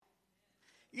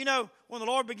You know, when the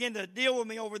Lord began to deal with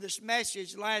me over this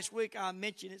message last week, I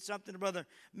mentioned it, something to Brother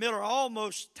Miller,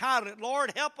 almost titled it,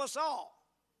 Lord, help us all.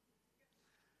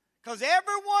 Because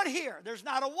everyone here, there's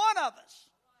not a one of us.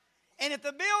 And if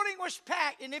the building was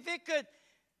packed, and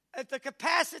if the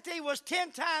capacity was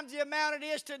 10 times the amount it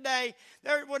is today,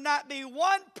 there would not be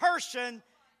one person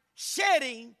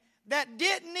sitting that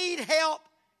didn't need help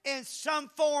in some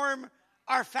form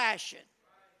or fashion.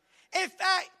 In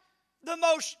fact, the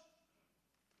most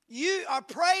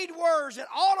prayed words that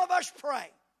all of us pray,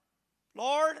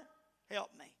 Lord,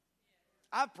 help me.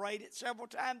 I've prayed it several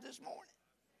times this morning.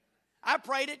 I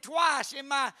prayed it twice in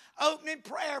my opening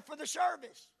prayer for the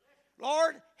service.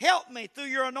 Lord, help me through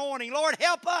your anointing. Lord,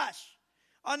 help us.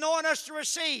 Anoint us to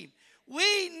receive.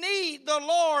 We need the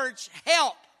Lord's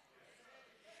help.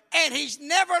 And He's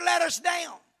never let us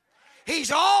down.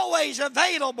 He's always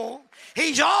available.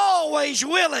 He's always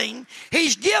willing.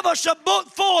 He's given us a book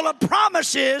full of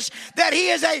promises that He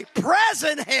is a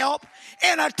present help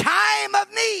in a time of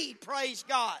need. Praise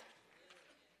God.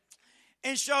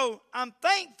 And so I'm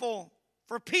thankful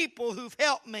for people who've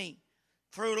helped me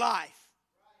through life.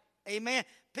 Amen.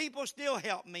 People still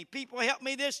help me. People helped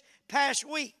me this past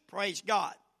week. Praise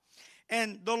God.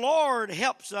 And the Lord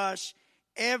helps us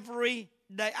every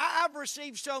day. I've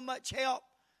received so much help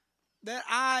that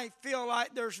I feel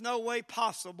like there's no way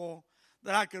possible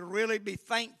that I could really be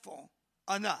thankful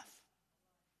enough.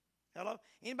 Hello?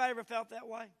 Anybody ever felt that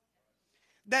way?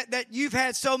 That you've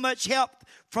had so much help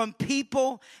from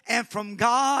people and from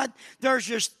God,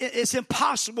 it's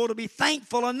impossible to be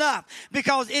thankful enough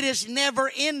because it is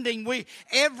never ending.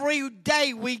 Every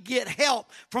day we get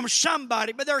help from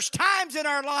somebody, but there's times in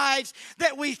our lives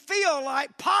that we feel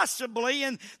like possibly,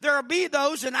 and there'll be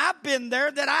those, and I've been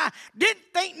there, that I didn't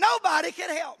think nobody could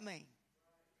help me.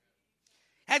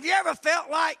 Have you ever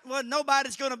felt like, well,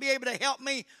 nobody's going to be able to help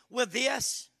me with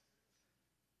this?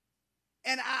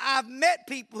 And I've met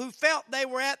people who felt they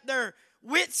were at their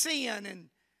wits' end and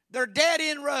their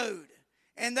dead-end road,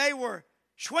 and they were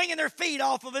swinging their feet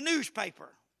off of a newspaper.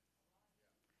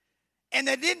 And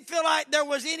they didn't feel like there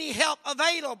was any help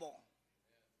available,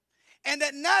 and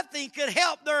that nothing could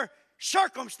help their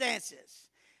circumstances.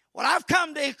 Well, I've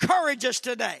come to encourage us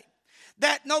today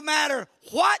that no matter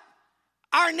what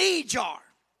our needs are,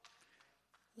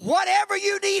 whatever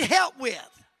you need help with,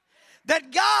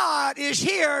 that God is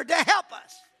here to help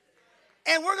us.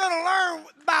 And we're going to learn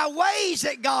by ways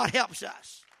that God helps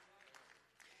us.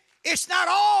 It's not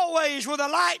always with a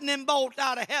lightning bolt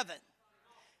out of heaven.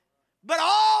 But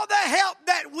all the help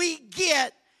that we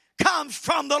get comes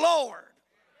from the Lord.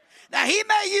 Now, He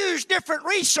may use different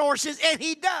resources, and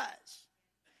He does.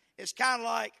 It's kind of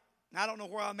like, I don't know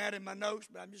where I'm at in my notes,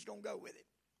 but I'm just going to go with it.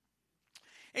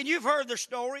 And you've heard the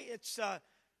story. It's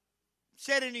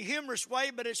said in a humorous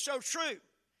way, but it's so true,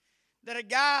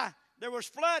 that there was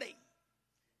flooding,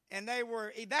 and they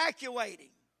were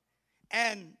evacuating,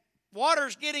 and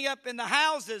water's getting up in the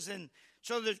houses, and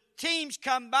so the teams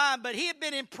come by, but he had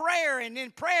been in prayer, and in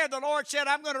prayer the Lord said,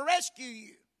 I'm going to rescue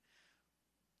you.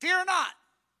 Fear not,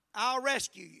 I'll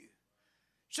rescue you.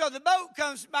 So the boat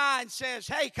comes by and says,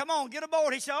 hey, come on, get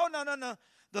aboard. He said, oh, no,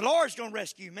 the Lord's going to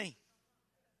rescue me.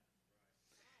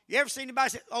 You ever seen anybody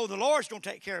say, oh, the Lord's going to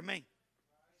take care of me?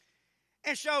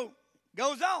 And so,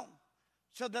 goes on.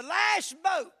 So the last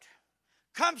boat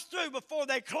comes through before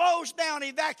they close down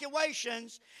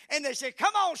evacuations. And they say,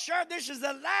 come on, sir, this is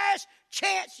the last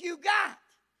chance you got.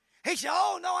 He said,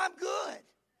 oh, no, I'm good.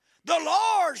 The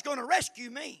Lord's going to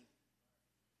rescue me.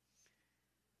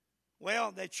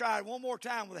 Well, they tried one more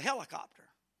time with a helicopter.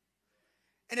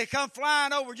 And they come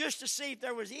flying over just to see if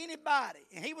there was anybody.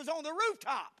 And he was on the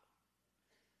rooftop,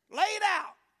 laid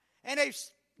out. And they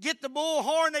get the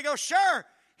bullhorn. They go, sir,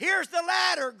 here's the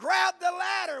ladder. Grab the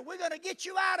ladder. We're going to get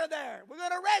you out of there. We're going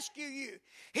to rescue you.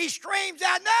 He screams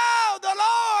out, no, the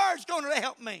Lord's going to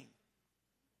help me.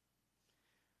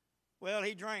 Well,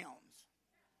 he drowns.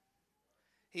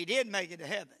 He did make it to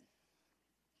heaven.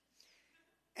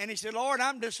 And he said, Lord,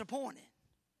 I'm disappointed.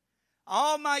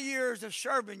 All my years of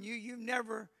serving you, you've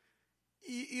never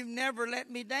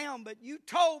let me down, but you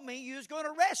told me you was going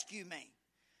to rescue me.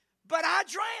 But I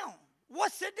drowned.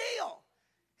 What's the deal?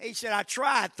 He said, I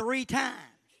tried 3 times.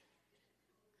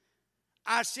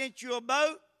 I sent you a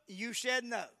boat, you said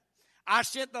no. I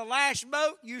sent the last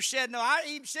boat, you said no. I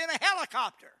even sent a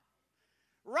helicopter.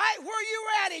 Right where you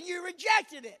were at, and you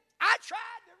rejected it. I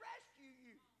tried to rescue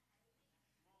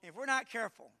you. If we're not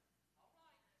careful,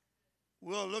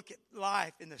 we'll look at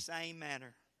life in the same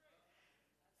manner.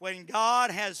 When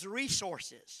God has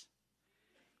resources,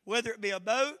 whether it be a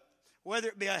boat, whether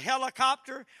it be a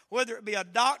helicopter, whether it be a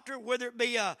doctor, whether it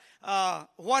be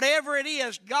whatever it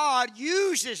is, God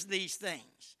uses these things.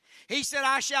 He said,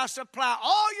 I shall supply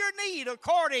all your need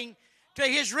according to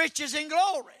his riches and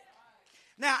glory.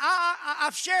 Now,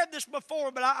 I've shared this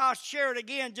before, but I'll share it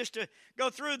again just to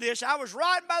go through this. I was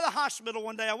riding by the hospital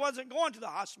one day. I wasn't going to the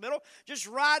hospital, just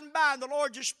riding by, and the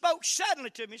Lord just spoke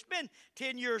suddenly to me. It's been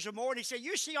 10 years or more, and he said,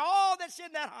 you see all that's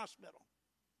in that hospital.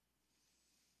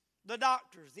 The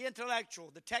doctors, the intellectual,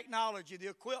 the technology, the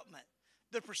equipment,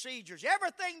 the procedures,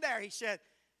 everything there. He said,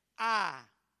 I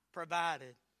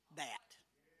provided that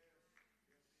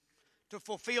to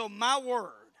fulfill my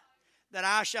word, that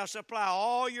I shall supply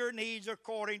all your needs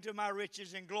according to my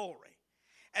riches and glory.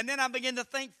 And then I begin to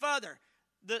think further.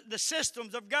 The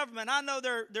systems of government, I know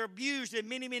they're abused in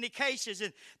many, many cases.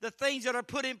 And the things that are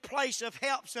put in place of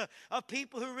helps of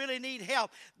people who really need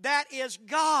help. That is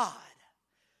God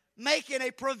making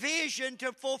a provision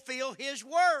to fulfill his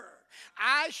word.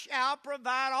 I shall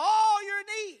provide all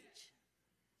your needs.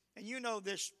 And you know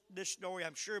this story,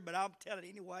 I'm sure, but I'll tell it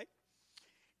anyway.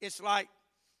 It's like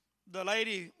the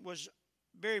lady was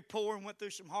very poor and went through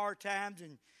some hard times,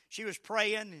 and she was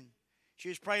praying,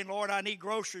 Lord, I need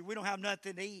groceries. We don't have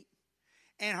nothing to eat.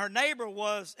 And her neighbor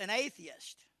was an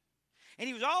atheist. And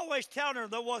he was always telling her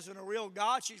there wasn't a real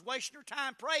God. She's wasting her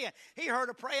time praying. He heard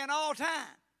her praying all the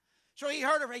time. So he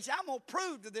heard her. He said, I'm going to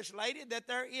prove to this lady that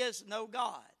there is no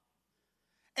God.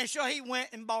 And so he went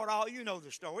and bought all, you know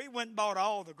the story. He went and bought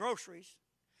all the groceries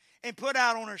and put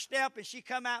out on her step, and she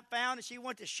come out, found it. She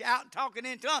went to shout and talking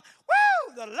in tongues.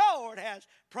 Woo! The Lord has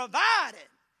provided.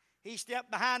 He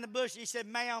stepped behind the bush. He said,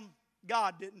 ma'am,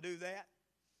 God didn't do that.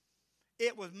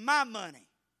 It was my money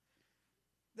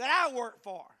that I worked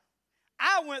for.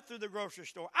 I went through the grocery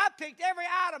store. I picked every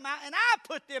item out, and I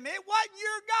put them in. It wasn't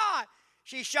your God.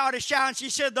 She shouted, and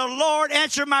she said, the Lord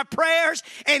answered my prayers,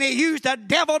 and he used the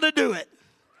devil to do it.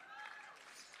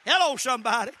 Hello,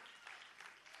 somebody.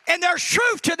 And there's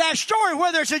truth to that story,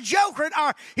 whether it's a joke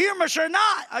or humorous or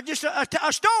not, just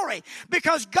a story.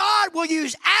 Because God will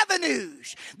use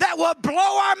avenues that will blow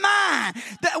our mind.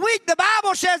 The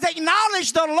Bible says,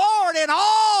 acknowledge the Lord in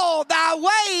all thy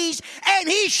ways, and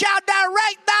he shall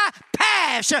direct thy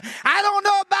paths. I don't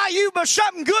know about you, but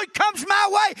something good comes my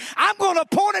way, I'm going to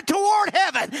point it toward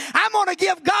heaven. I'm going to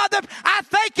give God I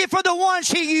thank you for the ones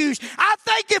he used. I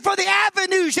thank you for the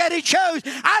avenues that he chose.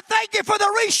 I thank you for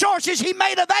the resources he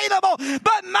made available.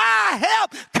 But my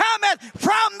help cometh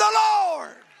from the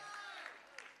Lord.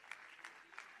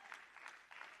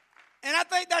 And I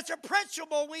think that's a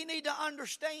principle we need to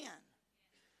understand.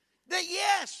 That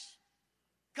yes,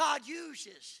 God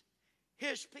uses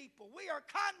his people. We are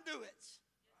conduits.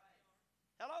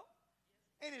 Hello?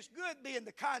 And it's good being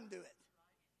the conduit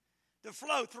to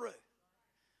flow through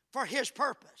for his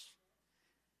purpose.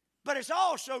 But it's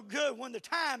also good when the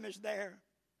time is there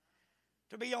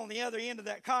to be on the other end of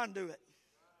that conduit.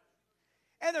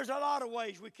 And there's a lot of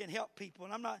ways we can help people.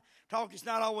 And I'm not talking, it's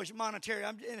not always monetary.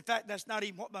 In fact, that's not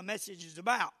even what my message is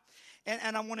about.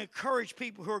 And I want to encourage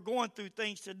people who are going through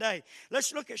things today.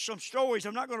 Let's look at some stories.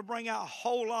 I'm not going to bring out a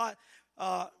whole lot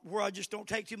where I just don't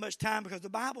take too much time, because the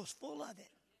Bible's full of it,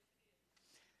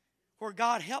 where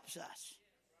God helps us.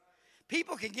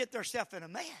 People can get themselves in a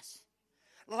mess.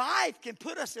 Life can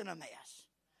put us in a mess.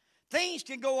 Things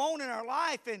can go on in our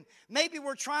life, and maybe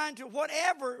we're trying to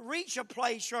reach a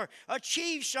place or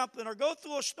achieve something, or go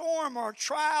through a storm or a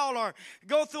trial, or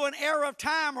go through an era of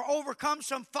time, or overcome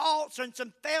some faults and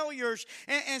some failures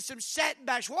and some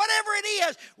setbacks. Whatever it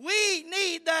is, we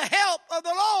need the help of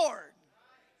the Lord.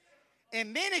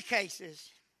 In many cases,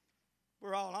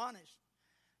 we're all honest,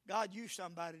 God used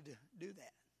somebody to do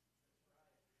that.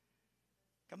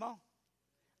 Come on.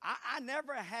 I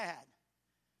never had.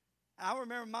 I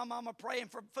remember my mama praying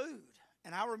for food.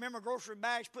 And I remember grocery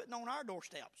bags putting on our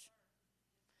doorsteps.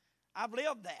 I've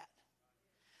lived that.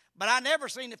 But I never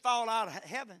seen it fall out of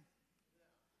heaven.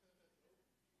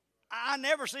 I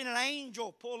never seen an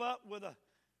angel pull up with a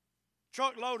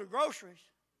truckload of groceries.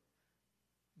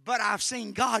 But I've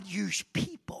seen God use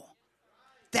people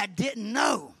that didn't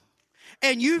know.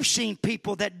 And you've seen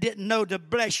people that didn't know to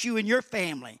bless you and your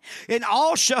family. And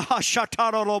also,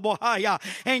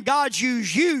 and God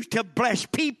used you to bless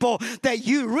people that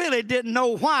you really didn't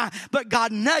know why. But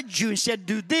God nudged you and said,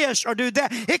 do this or do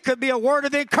that. It could be a word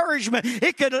of encouragement.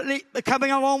 It could be coming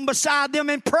along beside them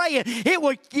and praying. It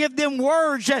would give them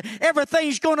words that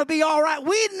everything's going to be all right.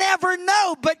 We never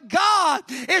know. But God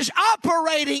is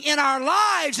operating in our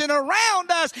lives and around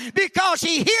us, because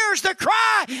he hears the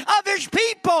cry of his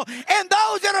people. And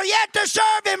those that are yet to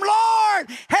serve him, Lord,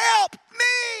 help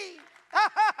me.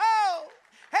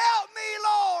 Help me,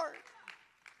 Lord.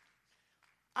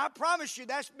 I promise you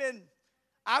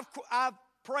I've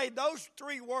prayed those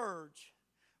 3 words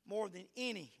more than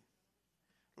any.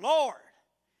 Lord,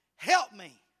 help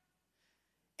me.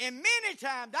 And many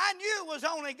times I knew it was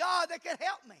only God that could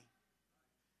help me.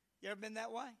 You ever been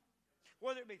that way?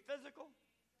 Whether it be physical,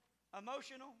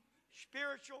 emotional,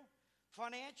 spiritual,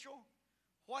 financial,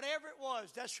 whatever it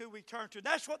was, that's who we turn to.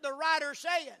 That's what the writer's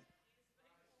saying.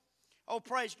 Oh,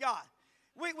 praise God.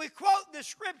 We quote the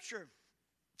scripture,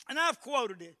 and I've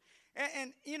quoted it.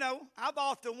 And you know, I've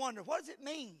often wondered, what does it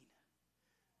mean?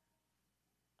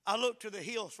 I look to the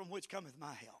hills from which cometh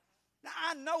my help. Now,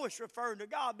 I know it's referring to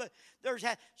God, but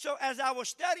so as I was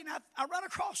studying, I ran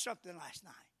across something last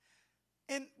night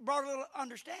and brought a little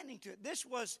understanding to it. This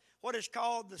was what is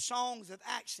called the Songs of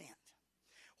Ascent.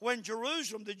 When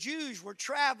Jerusalem, the Jews were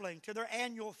traveling to their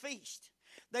annual feast.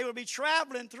 They would be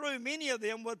traveling through, many of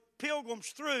them were pilgrims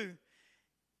through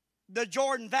the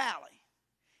Jordan Valley.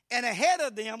 And ahead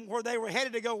of them, where they were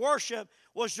headed to go worship,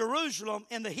 was Jerusalem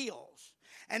in the hills.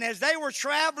 And as they were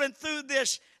traveling through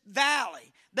this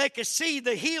valley, they could see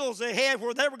the hills ahead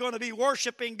where they were going to be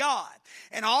worshiping God.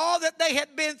 And all that they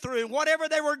had been through, and whatever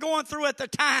they were going through at the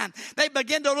time, they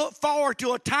began to look forward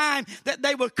to a time that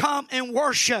they would come and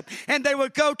worship. And they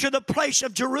would go to the place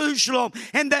of Jerusalem,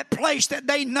 and that place that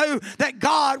they knew that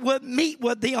God would meet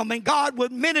with them and God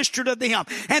would minister to them.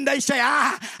 And they say,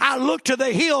 I look to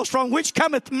the hills from which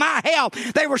cometh my help.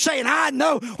 They were saying, I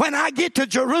know when I get to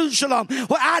Jerusalem,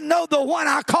 well, I know the one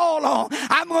I call on.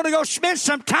 I'm going to go spend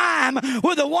some time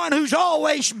with the one who's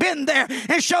always been there.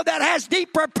 And so that has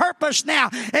deeper purpose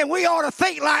now. And we ought to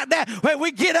think like that when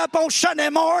we get up on Sunday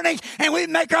mornings and we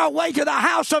make our way to the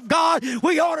house of God.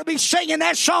 We ought to be singing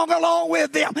that song along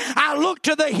with them. I look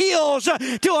to the hills,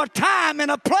 to a time and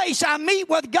a place I meet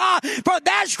with God, for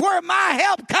that's where my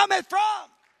help cometh from.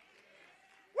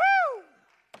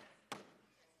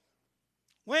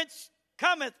 Woo!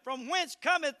 From whence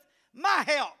cometh my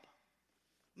help?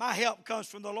 My help comes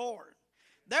from the Lord.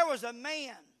 There was a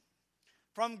man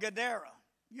from Gadara.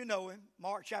 You know him,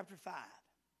 Mark chapter 5.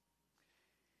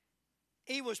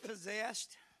 He was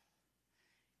possessed.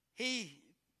 He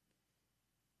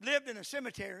lived in a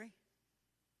cemetery.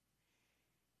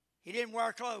 He didn't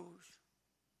wear clothes.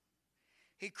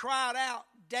 He cried out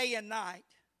day and night.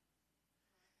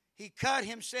 He cut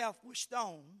himself with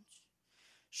stones.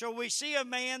 So we see a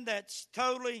man that's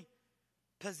totally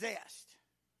possessed,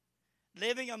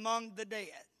 living among the dead.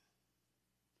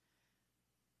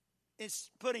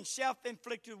 It's putting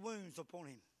self-inflicted wounds upon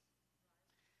him.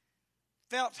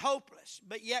 Felt hopeless,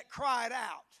 but yet cried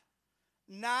out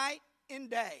night and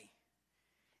day.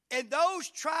 And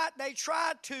they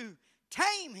tried to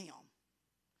tame him.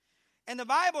 And the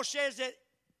Bible says that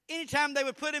anytime they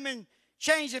would put him in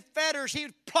chains and fetters, he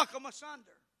would pluck them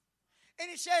asunder.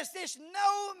 And it says this,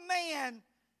 no man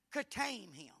could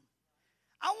tame him.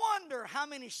 I wonder how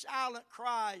many silent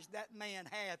cries that man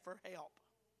had for help.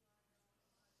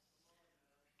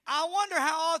 I wonder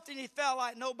how often he felt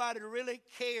like nobody really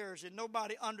cares and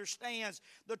nobody understands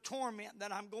the torment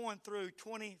that I'm going through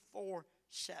 24/7.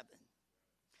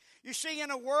 You see, in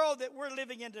a world that we're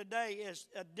living in today is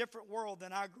a different world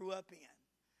than I grew up in.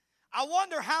 I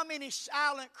wonder how many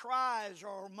silent cries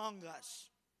are among us.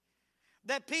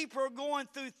 That people are going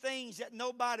through things that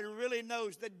nobody really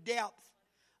knows the depth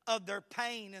of their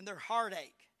pain and their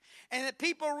heartache. And that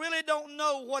people really don't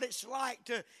know what it's like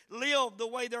to live the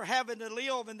way they're having to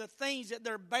live and the things that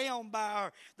they're bound by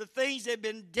or the things they've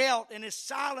been dealt. And it's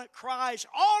silent cries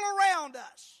all around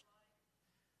us.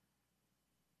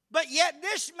 But yet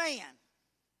this man,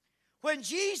 when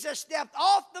Jesus stepped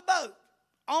off the boat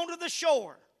onto the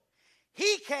shore,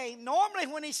 he came. Normally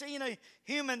when he seen a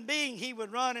human being, he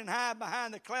would run and hide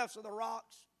behind the clefts of the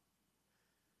rocks,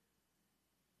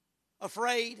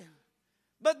 afraid.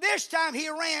 But this time he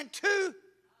ran to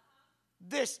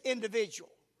this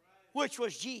individual, which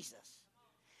was Jesus.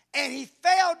 And he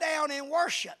fell down in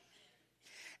worship.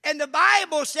 And the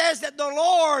Bible says that the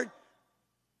Lord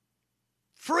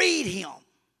freed him,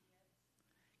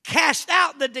 cast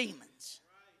out the demons.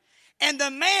 And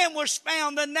the man was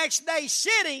found the next day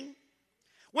sitting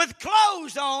with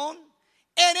clothes on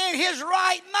and in his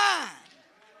right mind.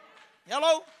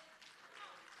 Hello?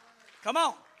 Come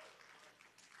on.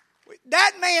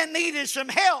 That man needed some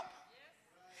help.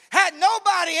 Had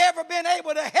nobody ever been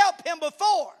able to help him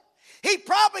before. He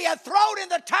probably had thrown in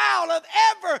the towel of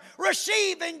ever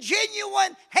receiving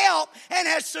genuine help and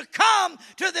has succumbed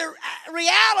to the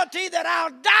reality that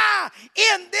I'll die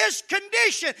in this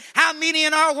condition. How many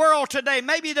in our world today,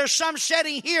 maybe there's some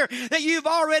sitting here that you've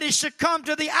already succumbed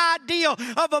to the ideal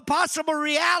of a possible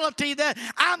reality that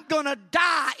I'm going to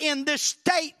die in this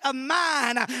state of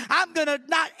mind. I'm going to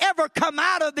not ever come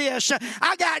out of this.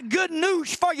 I got good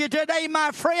news for you today,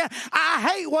 my friend. I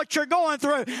hate what you're going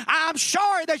through. I'm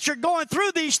sorry that you're going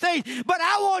through these things, but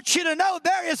I want you to know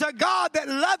there is a God that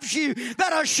loves you,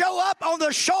 that'll show up on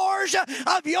the shores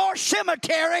of your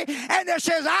cemetery and that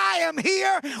says, I am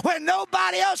here when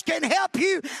nobody else can help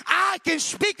you. I can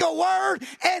speak a word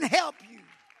and help you.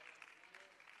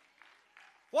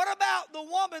 What about the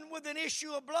woman with an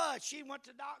issue of blood? She went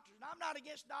to doctors. And I'm not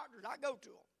against doctors. I go to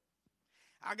them.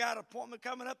 I got an appointment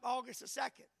coming up August the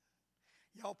 2nd.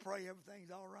 Y'all pray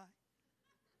everything's all right.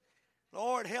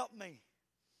 Lord, help me.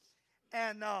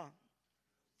 And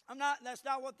that's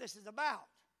not what this is about.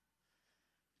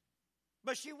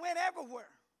 But she went everywhere.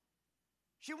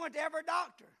 She went to every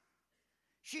doctor.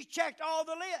 She checked all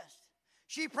the lists.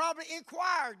 She probably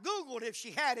inquired, Googled if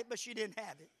she had it, but she didn't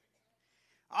have it.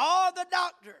 All the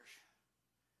doctors.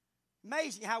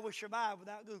 Amazing how we survive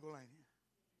without Google, ain't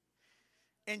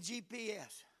it? And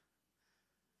GPS.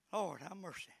 Lord, have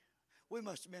mercy. We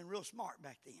must have been real smart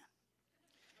back then.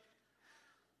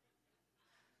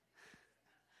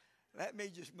 Let me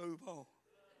just move on.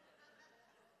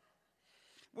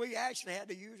 We actually had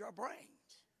to use our brains.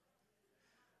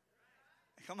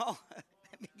 Come on.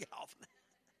 Let me get off of that.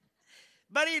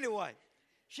 But anyway,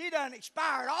 she done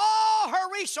expired all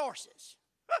her resources.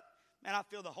 Man, I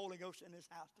feel the Holy Ghost in this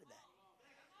house today.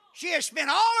 She has spent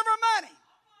all of her money,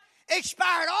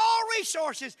 expired all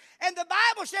resources, and the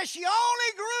Bible says she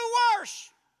only grew worse.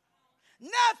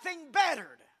 Nothing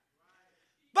bettered.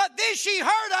 But then she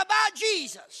heard about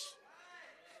Jesus.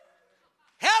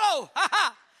 Hello.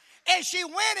 And she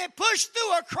went and pushed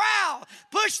through a crowd,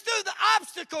 pushed through the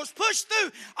obstacles, pushed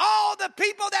through all the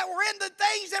people that were in the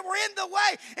things that were in the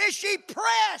way. And she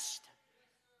pressed.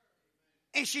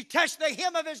 And she touched the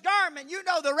hem of his garment. You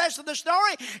know the rest of the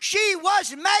story. She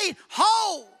was made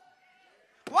whole.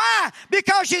 Why?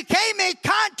 Because she came in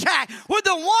contact with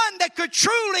the one that could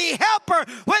truly help her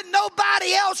when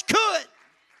nobody else could.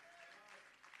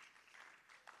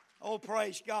 Oh,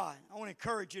 praise God. I want to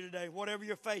encourage you today, whatever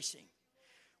you're facing,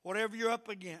 whatever you're up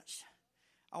against,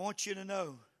 I want you to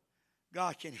know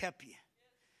God can help you.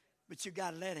 But you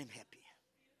got to let him help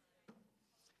you.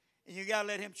 And you got to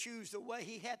let him choose the way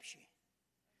he helps you.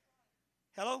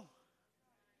 Hello?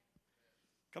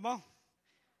 Come on.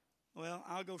 Well,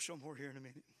 I'll go somewhere here in a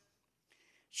minute.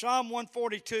 Psalm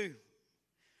 142,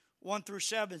 1 through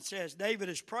 7 says, David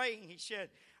is praying. He said,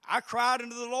 I cried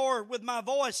unto the Lord with my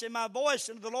voice, and my voice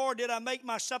unto the Lord did I make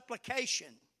my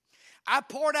supplication. I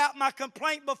poured out my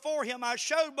complaint before him. I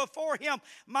showed before him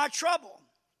my trouble.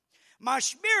 My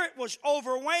spirit was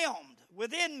overwhelmed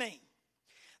within me.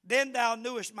 Then thou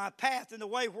knewest my path, and the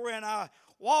way wherein I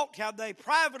walked, how they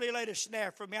privately laid a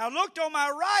snare for me. I looked on my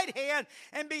right hand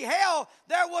and beheld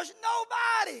there was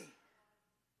nobody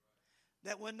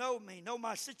that would know me, know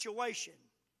my situation.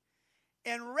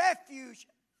 And refuge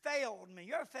failed me.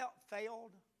 You ever felt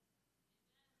failed?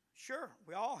 Sure,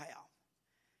 we all have.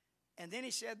 And then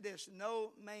he said this,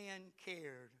 no man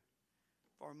cared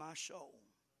for my soul.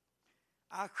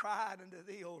 I cried unto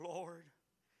thee, O Lord.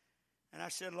 And I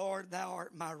said, Lord, thou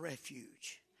art my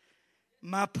refuge,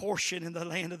 my portion in the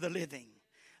land of the living.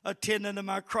 Attend unto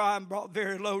my cry and brought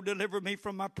very low. Deliver me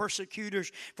from my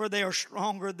persecutors, for they are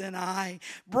stronger than I.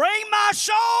 Bring my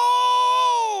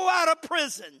soul out of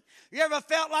prison. You ever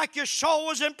felt like your soul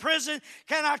was in prison?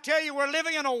 Can I tell you, we're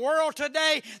living in a world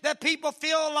today that people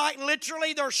feel like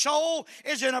literally their soul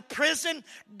is in a prison.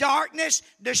 Darkness,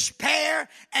 despair,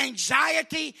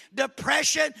 anxiety,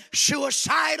 depression,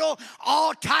 suicidal,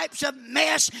 all types of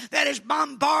mess that is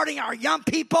bombarding our young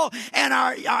people and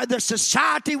the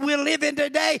society we live in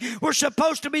today. We're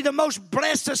supposed to be the most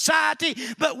blessed society,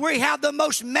 but we have the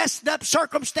most messed up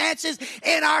circumstances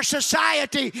in our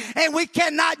society, and we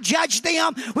cannot judge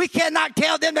them. We cannot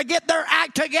tell them to get their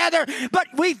act together, but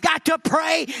we've got to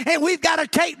pray, and we've got to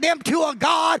take them to a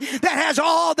God that has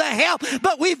all the help,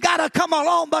 but we've got to come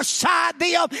along beside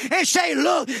them and say,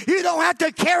 look, you don't have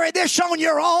to carry this on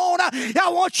your own. I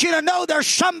want you to know there's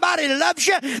somebody that loves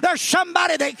you. There's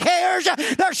somebody that cares.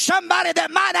 There's somebody that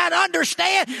might not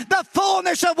understand the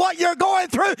fullness of what you're going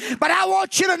through, but I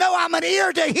want you to know I'm an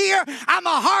ear to hear, I'm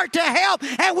a heart to help,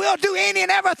 and we'll do any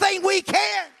and everything we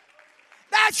can.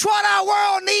 That's what our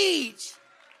world needs.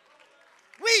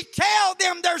 We tell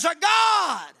them there's a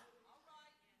God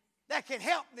that that can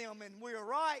help them, and we're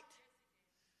right.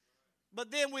 But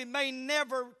then we may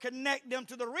never connect them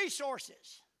to the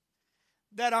resources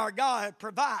that our God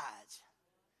provides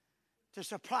to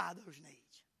supply those needs.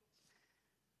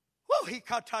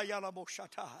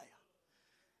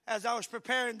 As I was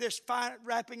preparing this,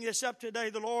 wrapping this up today,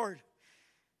 the Lord,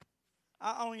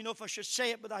 I don't even know if I should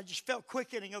say it, but I just felt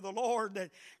quickening of the Lord that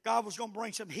God was going to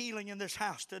bring some healing in this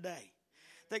house today.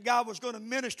 That God was going to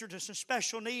minister to some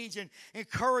special needs and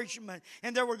encouragement.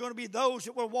 And there were going to be those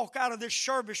that would walk out of this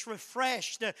service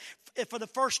refreshed for the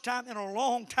first time in a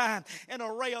long time. An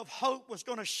array of hope was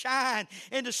going to shine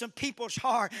into some people's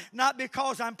heart. Not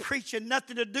because I'm preaching,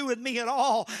 nothing to do with me at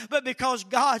all, but because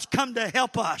God's come to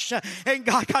help us. And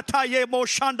God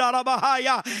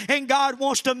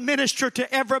wants to minister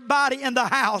to everybody in the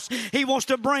house. He wants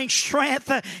to bring strength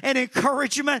and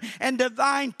encouragement and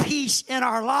divine peace in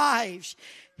our lives.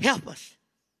 Help us.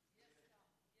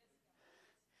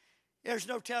 There's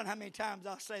no telling how many times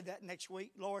I'll say that next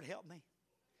week. Lord, help me.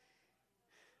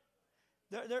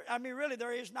 Really,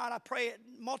 there is not. I pray it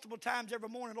multiple times every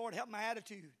morning. Lord, help my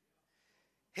attitude.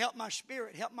 Help my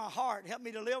spirit. Help my heart. Help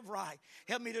me to live right.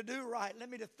 Help me to do right. Let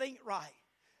me to think right.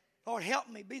 Lord, help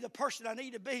me be the person I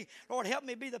need to be. Lord, help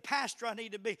me be the pastor I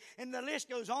need to be. And the list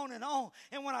goes on.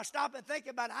 And when I stop and think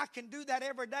about it, I can do that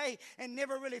every day and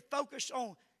never really focus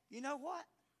on, you know what?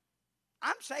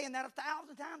 I'm saying that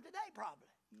 1,000 times a day probably.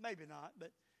 Maybe not,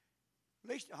 but at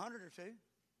least 100 or 2.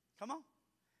 Come on.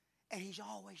 And He's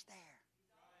always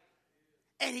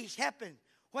there. And He's helping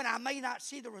when I may not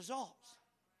see the results.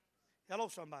 Hello,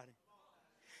 somebody.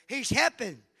 He's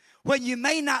helping when you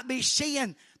may not be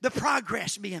seeing the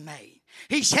progress being made.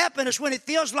 He's helping us when it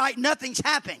feels like nothing's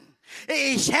happening.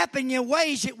 He's happening in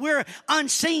ways that we're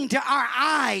unseen to our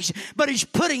eyes, but He's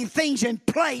putting things in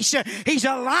place. He's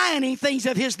aligning things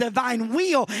of His divine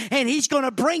will, and He's going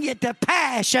to bring it to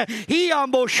pass. He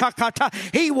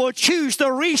will choose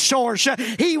the resource.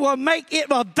 He will make it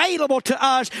available to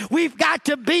us. We've got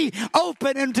to be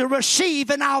open and to receive,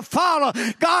 and I'll follow.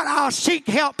 God, I'll seek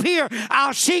help here.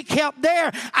 I'll seek help there.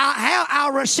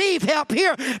 I'll receive help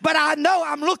here, but I know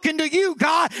I'm looking to You,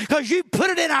 God, because You put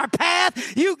it in our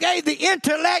path. You gave the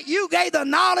intellect, You gave the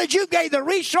knowledge, You gave the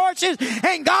resources,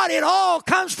 and God, it all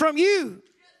comes from You.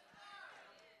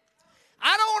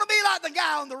 I don't want to be like the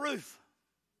guy on the roof.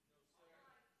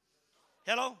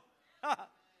 Hello?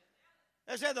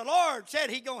 They said the Lord said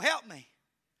He's going to help me.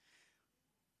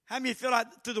 How many feel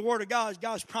like through the Word of God,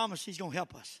 God's promised He's going to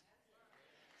help us?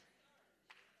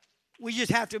 We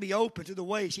just have to be open to the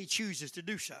ways He chooses to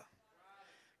do so.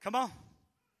 Come on.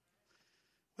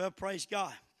 Well, praise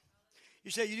God. You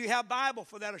say, you do have Bible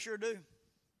for that? I sure do.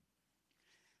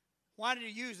 Why did He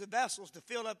use the vessels to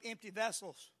fill up empty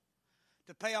vessels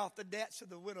to pay off the debts of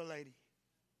the widow lady?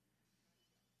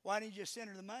 Why didn't He just send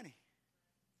her the money?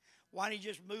 Why didn't He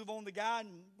just move on the guy and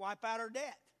wipe out her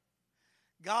debt?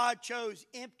 God chose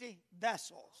empty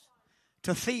vessels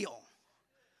to fill.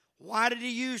 Why did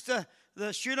He use the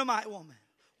Shunammite woman?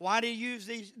 Why did He use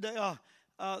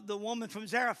the woman from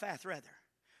Zarephath, rather?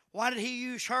 Why did He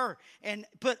use her and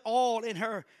put oil in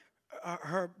her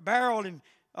barrel and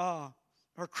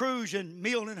her cruse and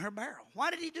meal in her barrel?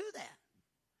 Why did He do that?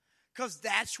 Because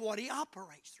that's what He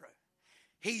operates through.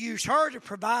 He used her to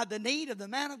provide the need of the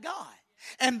man of God.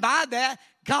 And by that,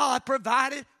 God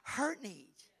provided her needs.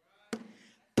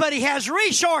 But He has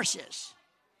resources.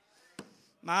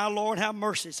 My Lord, have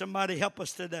mercy. Somebody help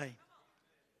us today.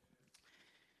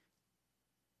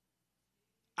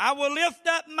 I will lift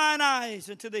up mine eyes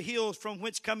unto the hills from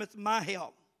whence cometh my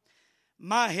help.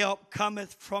 My help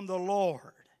cometh from the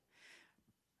Lord.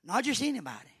 Not just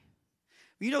anybody.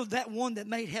 You know, that one that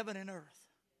made heaven and earth.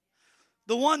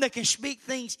 The one that can speak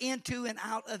things into and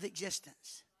out of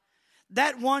existence.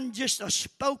 That one, just a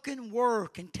spoken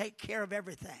word can take care of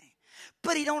everything.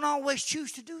 But He don't always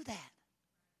choose to do that.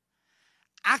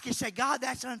 I can say, God,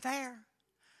 that's unfair.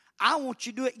 I want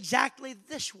You to do it exactly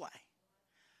this way.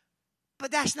 But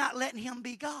that's not letting Him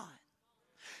be God.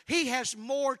 He has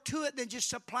more to it than just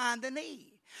supplying the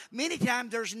need. Many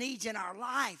times there's needs in our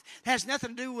life that has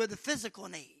nothing to do with the physical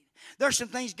need. There's some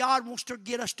things God wants to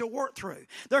get us to work through.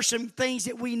 There's some things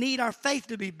that we need our faith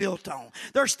to be built on.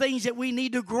 There's things that we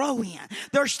need to grow in.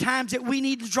 There's times that we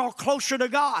need to draw closer to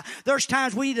God. There's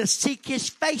times we need to seek His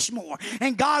face more.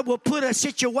 And God will put a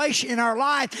situation in our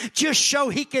life just so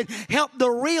He can help the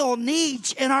real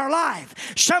needs in our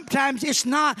life. Sometimes it's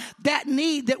not that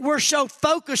need that we're so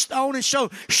focused on and so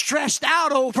stressed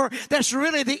out over that's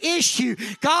really the issue.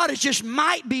 God is just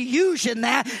might be using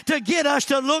that to get us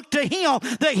to look to Him,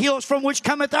 that He'll hills from which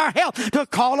cometh our help, to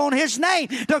call on His name,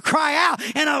 to cry out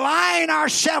and align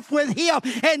ourselves with Him.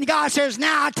 And God says,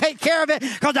 now I take care of it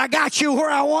because I got you where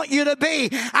I want you to be.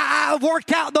 I've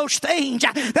worked out those things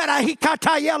that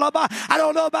I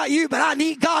don't know about you, but I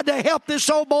need God to help this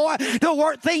old boy to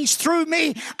work things through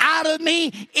me, out of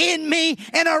me, in me,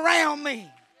 and around me.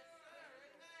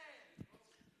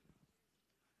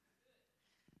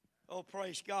 Oh,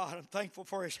 praise God. I'm thankful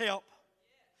for His help.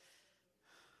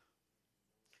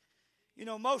 You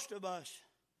know, most of us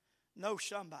know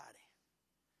somebody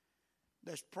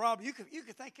that's probably, you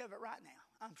could think of it right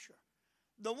now, I'm sure.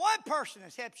 The one person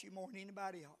that's helped you more than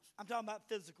anybody else. I'm talking about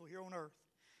physical here on earth,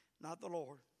 not the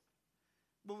Lord.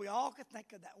 But we all could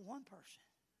think of that one person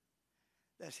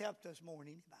that's helped us more than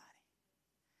anybody.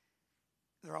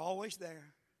 They're always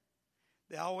there.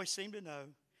 They always seem to know.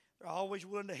 They're always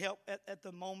willing to help at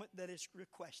the moment that it's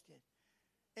requested.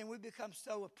 And we become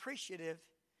so appreciative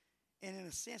and, in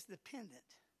a sense, dependent.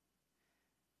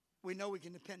 We know we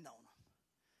can depend on them.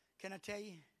 Can I tell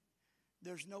you,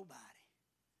 there's nobody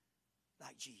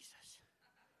like Jesus.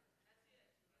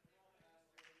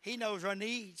 He knows our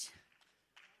needs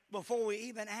before we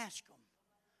even ask Him.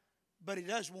 But He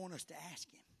does want us to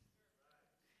ask Him.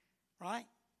 Right?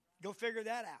 Go figure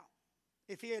that out.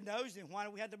 If He knows, then why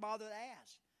do we have to bother to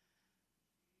ask?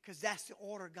 Because that's the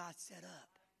order God set up.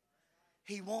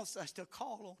 He wants us to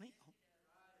call on Him.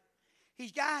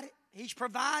 He's got it. He's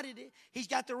provided it. He's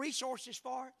got the resources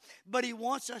for it. But He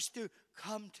wants us to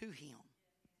come to Him.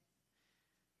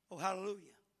 Oh, hallelujah.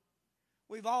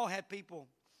 We've all had people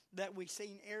that we've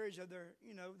seen areas of their,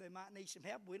 they might need some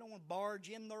help. We don't want to barge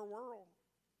in their world.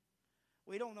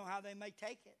 We don't know how they may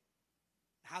take it,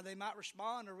 how they might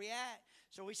respond or react.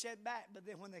 So we sit back. But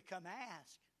then when they come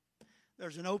ask,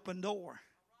 there's an open door.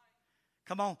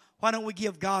 Come on, why don't we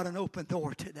give God an open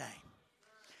door today?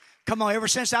 Come on, ever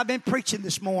since I've been preaching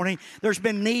this morning, there's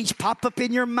been needs pop up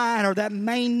in your mind, or that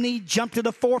main need jump to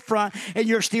the forefront, and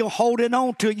you're still holding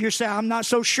on to it. You say, I'm not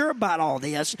so sure about all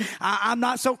this. I'm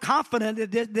not so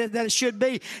confident that it should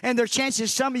be. And there's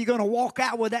chances some of you are going to walk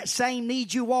out with that same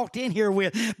need you walked in here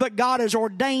with. But God has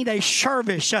ordained a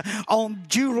service on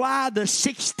July the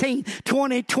 16th,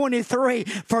 2023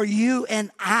 for you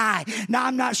and I. Now,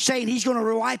 I'm not saying He's going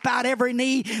to wipe out every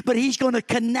need, but He's going to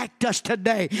connect us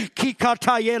today.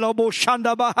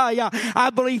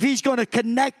 I believe He's going to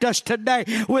connect us today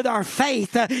with our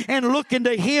faith and looking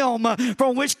to Him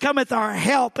from which cometh our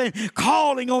help, and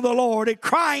calling on the Lord and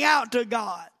crying out to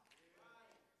God.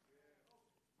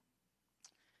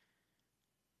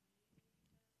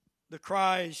 The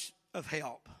cries of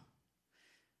help.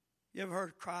 You ever heard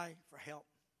a cry for help?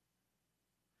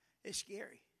 It's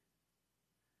scary.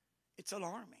 It's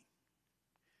alarming.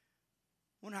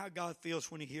 I wonder how God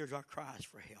feels when He hears our cries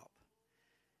for help.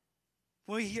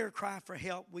 When we hear a cry for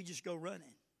help, we just go running.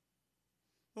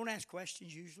 We don't ask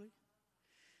questions usually.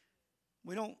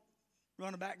 We don't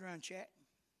run a background check.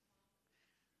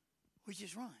 We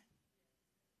just run.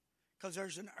 Because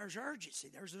there's urgency.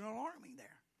 There's an alarming there.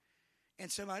 And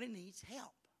somebody needs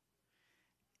help.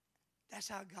 That's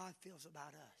how God feels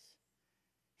about us.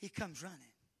 He comes running.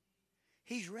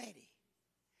 He's ready.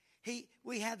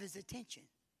 We have His attention.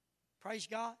 Praise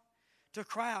God. To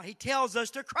cry out. He tells us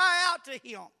to cry out to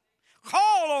Him.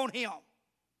 Call on Him.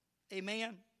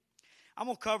 Amen. I'm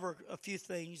going to cover a few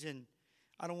things, and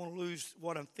I don't want to lose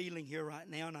what I'm feeling here right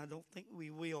now, and I don't think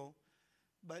we will.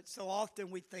 But so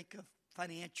often we think of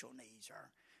financial needs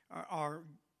or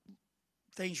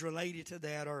things related to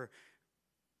that, or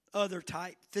other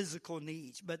type physical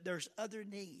needs. But there's other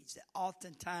needs that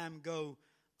oftentimes go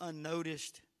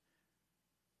unnoticed,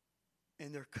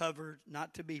 and they're covered,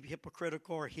 not to be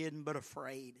hypocritical or hidden, but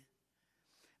afraid.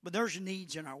 But there's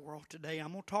needs in our world today.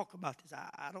 I'm going to talk about this.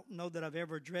 I don't know that I've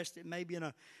ever addressed it, maybe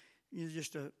in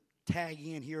just a tag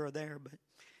in here or there. But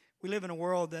we live in a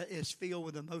world that is filled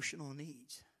with emotional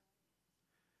needs.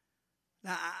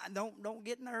 Now, don't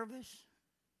get nervous.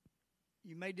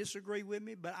 You may disagree with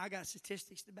me, but I got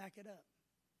statistics to back it up.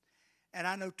 And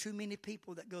I know too many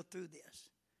people that go through this.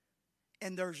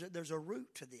 And there's a root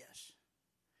to this.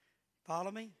 Follow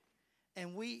me?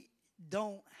 And we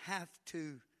don't have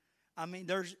to.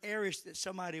 There's areas that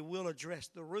somebody will address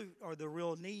the root or the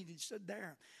real need is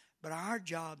there. But our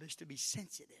job is to be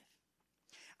sensitive.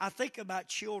 I think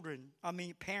about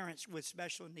parents with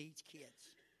special needs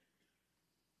kids.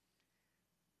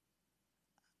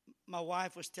 My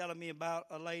wife was telling me about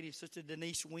a lady, Sister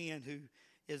Denise Wynn, who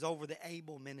is over the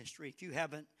ABLE ministry. If you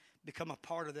haven't become a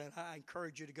part of that, I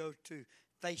encourage you to go to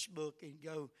Facebook and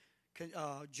go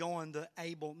join the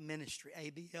ABLE ministry,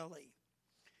 ABLE.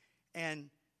 And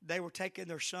they were taking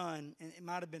their son, and it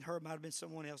might have been her, it might have been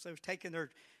someone else. They were taking their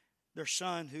their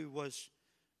son who was,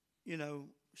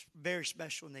 very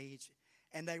special needs,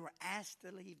 and they were asked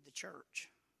to leave the church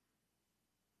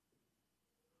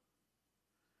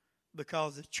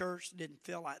because the church didn't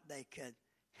feel like they could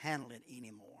handle it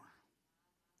anymore.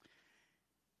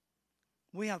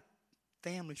 We have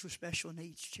families with special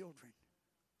needs children.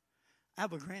 I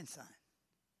have a grandson,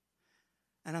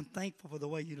 and I'm thankful for the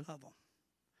way you love them.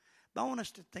 But I want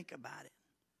us to think about it.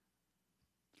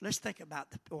 Let's think about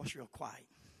it's real quiet.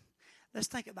 Let's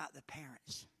think about the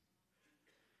parents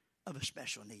of a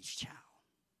special needs child.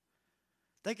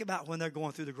 Think about when they're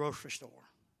going through the grocery store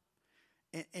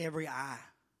and every eye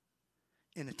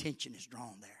and attention is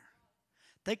drawn there.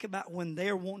 Think about when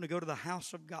they're wanting to go to the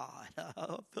house of God.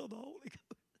 I feel the Holy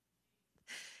Ghost.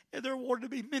 And they're wanting to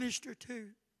be ministered to.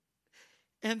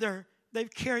 And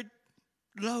they've carried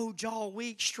loads all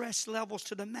week, stress levels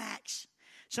to the max.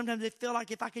 Sometimes they feel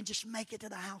like if I can just make it to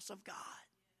the house of God.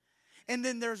 And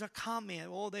then there's a comment,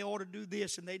 they ought to do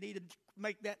this and they need to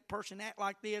make that person act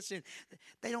like this. And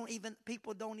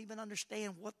people don't even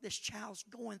understand what this child's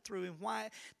going through and why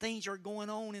things are going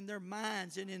on in their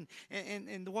minds and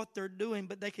what they're doing.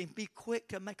 But they can be quick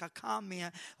to make a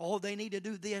comment, they need to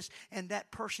do this. And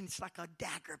that person's like a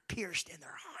dagger pierced in their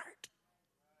heart.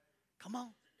 Come on.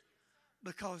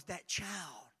 Because that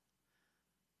child,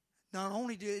 not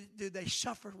only do they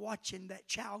suffer watching that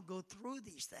child go through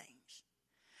these things,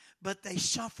 but they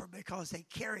suffer because they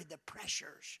carry the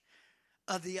pressures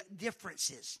of the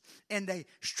differences, and they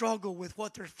struggle with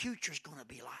what their future is going to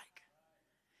be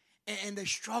like. And they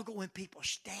struggle when people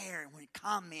stare and when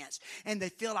comments, and they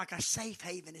feel like a safe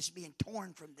haven is being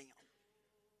torn from them.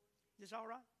 Is this all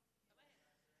right?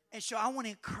 And so I want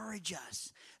to encourage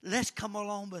us. Let's come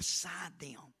along beside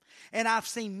them. And I've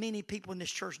seen many people in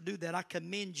this church do that. I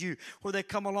commend you where they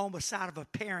come along beside of a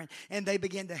parent and they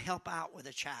begin to help out with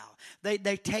a child. They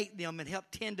take them and help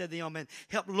tend to them and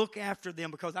help look after them,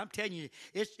 because I'm telling you,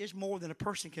 it's more than a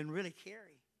person can really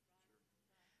carry.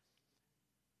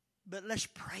 But let's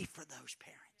pray for those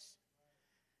parents.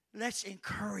 Let's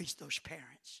encourage those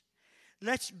parents.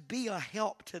 Let's be a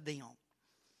help to them.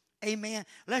 Amen.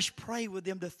 Let's pray with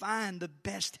them to find the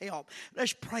best help.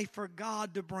 Let's pray for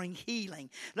God to bring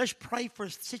healing. Let's pray for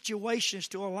situations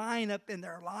to align up in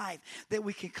their life that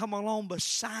we can come along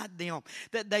beside them,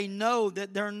 that they know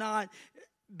that they're not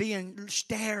being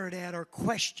stared at or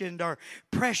questioned or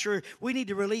pressure. We need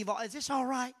to relieve is this all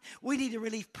right? We need to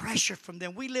relieve pressure from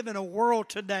them. We live in a world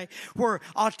today where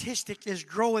autistic is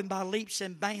growing by leaps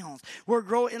and bounds. We're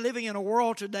living in a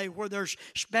world today where there's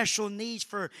special needs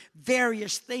for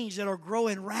various things that are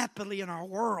growing rapidly in our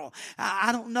world.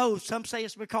 I don't know. Some say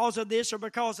it's because of this or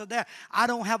because of that. I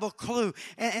don't have a clue.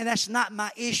 And that's not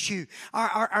my issue.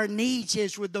 Our needs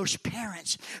is with those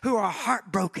parents who are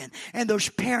heartbroken, and those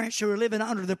parents who are living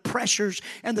under the pressures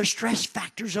and the stress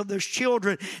factors of those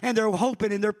children, and they're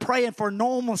hoping and they're praying for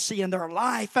normalcy in their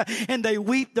life, and they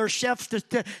weep themselves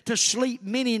to sleep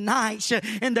many nights,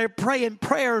 and they're praying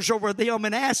prayers over them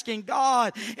and asking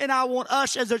God. And I want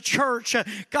us as a church,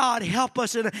 God help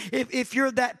us. And if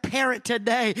you're that parent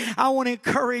today, I want to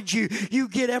encourage you. You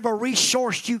get every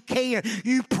resource you can.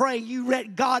 You pray. You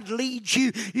let God lead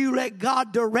you. You let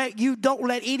God direct you. Don't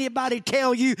let anybody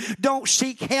tell you don't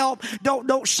seek help.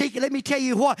 Don't seek it. Let me tell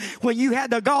you what, when you had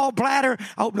the gallbladder,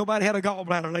 I hope nobody had a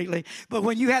gallbladder lately, but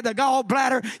when you had the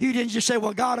gallbladder, you didn't just say,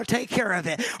 well, God will take care of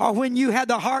it. Or when you had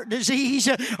the heart disease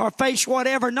or face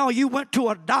whatever, no, you went to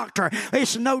a doctor.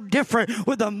 It's no different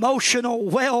with emotional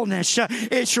wellness.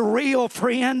 It's real,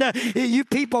 friend. You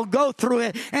people go through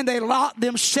it and they lock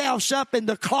themselves up in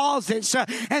the closets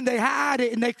and they hide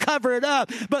it and they cover it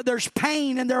up, but there's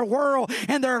pain in their world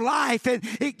and their life, and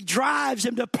it drives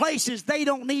them to places they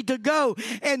don't need to go,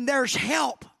 and there's help.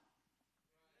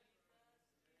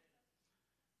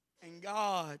 And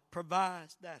God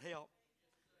provides that help.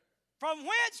 From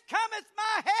whence cometh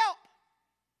my help?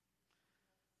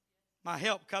 My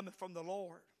help cometh from the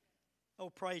Lord.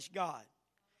 Oh, praise God.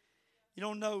 You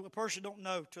don't know, a person don't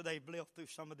know till they've lived through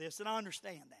some of this, and I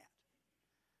understand that.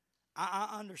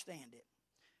 I understand it.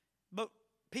 But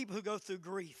people who go through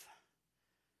grief,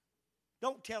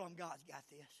 don't tell them God's got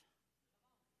this.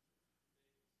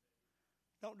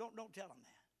 Don't tell them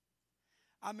that.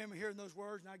 I remember hearing those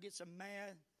words and I get so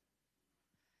mad.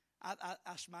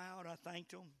 I smiled. I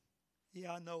thanked him.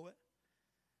 Yeah, I know it.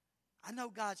 I know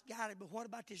God's got it, but what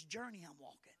about this journey I'm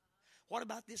walking? What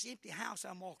about this empty house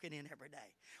I'm walking in every day?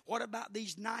 What about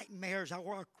these nightmares? I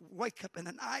wake up in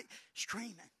the night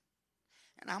screaming,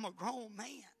 and I'm a grown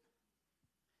man.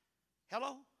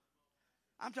 Hello?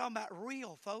 I'm talking about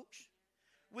real, folks.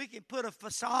 We can put a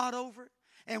facade over it.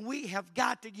 And we have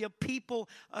got to give people,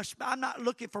 I'm not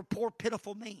looking for poor,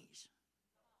 pitiful me's.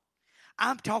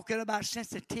 I'm talking about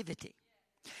sensitivity.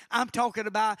 I'm talking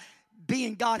about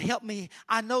being, God help me.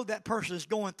 I know that person is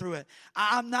going through it.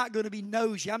 I'm not going to be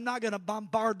nosy. I'm not going to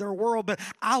bombard their world, but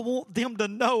I want them to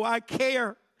know I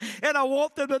care. And I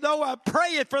want them to know I'm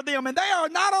praying for them, and they are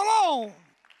not alone.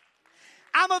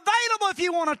 I'm available if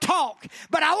you want to talk,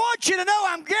 but I want you to know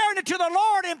I'm guaranteed to the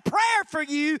Lord in prayer for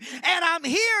you, and I'm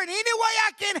here in any way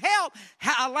I can help.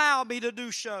 Allow me to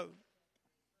do so.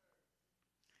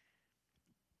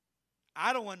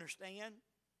 I don't understand.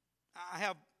 I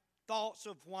have thoughts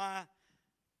of why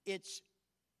it's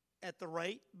at the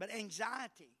rate, but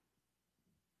anxiety.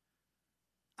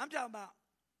 I'm talking about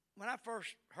when I first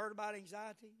heard about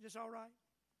anxiety, is this all right?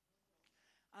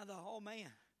 I thought, oh man,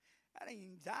 that ain't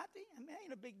anxiety. I mean, it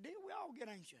ain't a big deal. We all get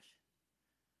anxious.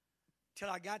 Till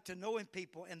I got to knowing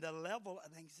people and the level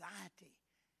of anxiety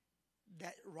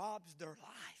that robs their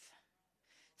life,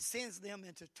 sends them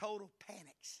into total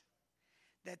panics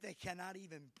that they cannot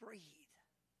even breathe.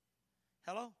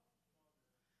 Hello?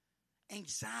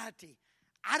 Anxiety.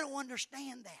 I don't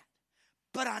understand that,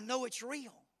 but I know it's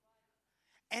real.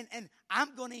 And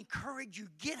I'm going to encourage you,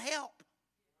 get help.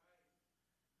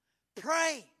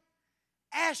 Pray.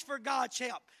 Ask for God's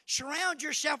help. Surround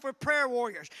yourself with prayer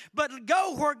warriors. But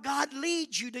go where God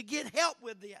leads you to get help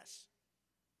with this.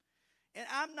 And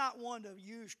I'm not one to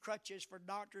use crutches for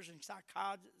doctors and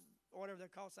psychologists, whatever they're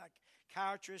called,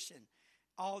 psychiatrists and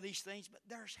all these things. But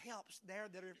there's helps there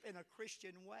that are in a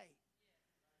Christian way.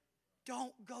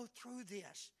 Don't go through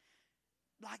this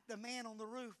like the man on the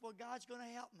roof. Well, God's going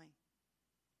to help me.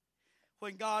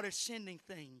 When God is sending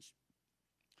things.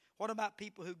 What about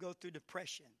people who go through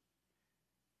depression?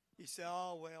 You say,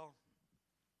 oh, well,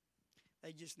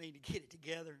 they just need to get it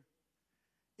together.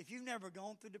 If you've never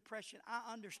gone through depression,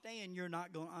 I understand you're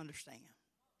not going to understand.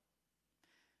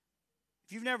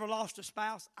 If you've never lost a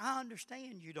spouse, I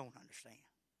understand you don't understand.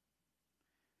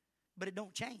 But it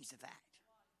don't change the fact.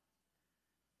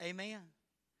 Amen.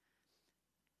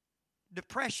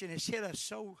 Depression has hit us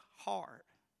so hard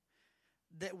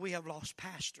that we have lost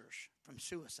pastors from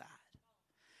suicide.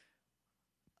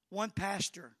 One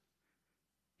pastor,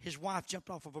 his wife jumped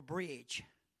off of a bridge,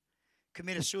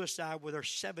 committed suicide with her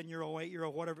 7-year-old,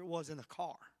 8-year-old, whatever it was, in the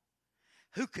car.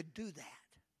 Who could do that?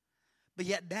 But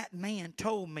yet that man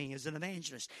told me as an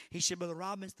evangelist, he said, Brother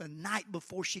Robbins, the night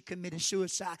before she committed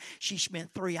suicide, she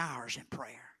spent 3 hours in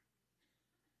prayer.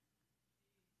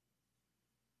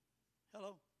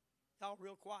 Hello? Y'all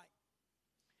real quiet.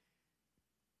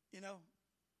 You know,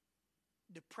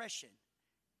 depression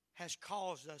has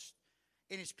caused us,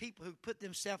 and it's people who put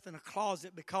themselves in a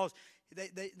closet because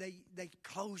they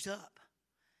close up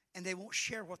and they won't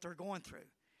share what they're going through,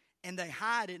 and they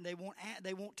hide it and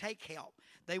they won't take help.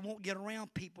 They won't get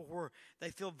around people where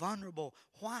they feel vulnerable.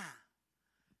 Why?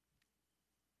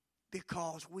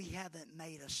 Because we haven't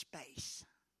made a space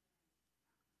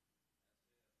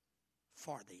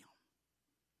for them.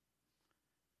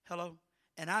 Hello?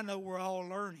 And I know we're all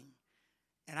learning.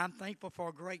 And I'm thankful for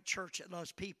a great church that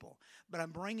loves people. But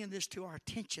I'm bringing this to our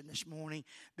attention this morning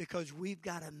because we've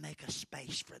got to make a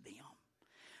space for them.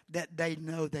 That they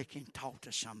know they can talk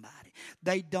to somebody.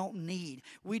 They don't need.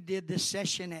 We did this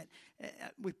session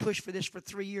we pushed for this for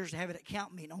 3 years to have it at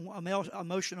camp meeting on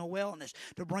emotional wellness,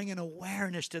 to bring an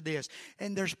awareness to this.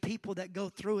 And there's people that go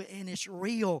through it and it's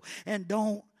real. And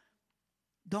don't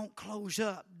close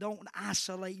up. Don't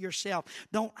isolate yourself.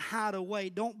 Don't hide away.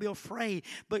 Don't be afraid.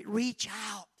 But reach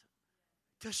out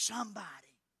to somebody.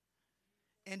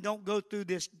 And don't go through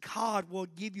this. God will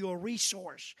give you a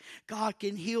resource. God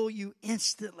can heal you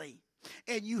instantly.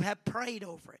 And you have prayed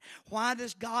over it. Why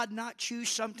does God not choose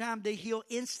sometimes to heal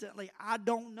instantly? I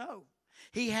don't know.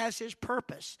 He has His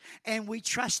purpose. And we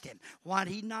trust Him. Why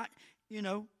did He not,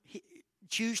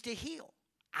 choose to heal?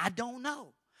 I don't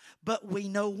know. But we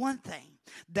know one thing,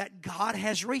 that God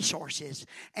has resources,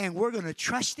 and we're going to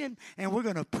trust Him, and we're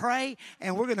going to pray,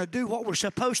 and we're going to do what we're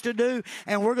supposed to do,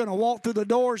 and we're going to walk through the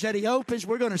doors that He opens.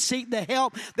 We're going to seek the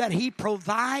help that He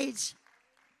provides.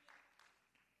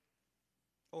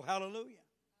 Oh, hallelujah.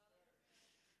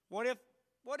 What if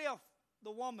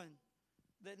the woman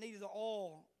that needed the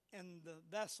oil in the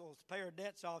vessels to pay her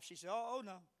debts off, she said, oh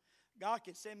no, God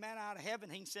can send manna out of heaven,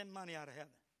 He can send money out of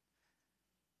heaven.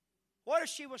 What if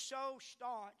she was so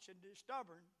staunch and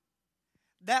stubborn?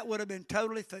 That would have been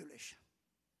totally foolish.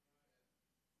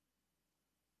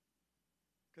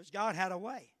 Because God had a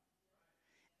way.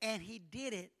 And He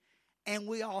did it, and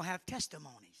we all have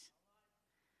testimonies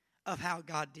of how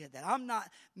God did that. I'm not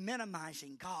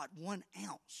minimizing God 1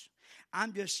 ounce.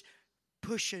 I'm just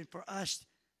pushing for us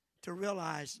to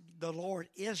realize the Lord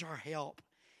is our help,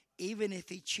 even if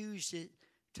He chooses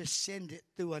to send it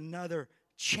through another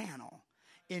channel.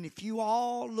 And if you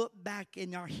all look back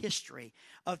in our history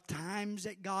of times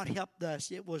that God helped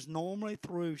us, it was normally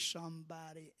through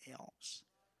somebody else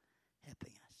helping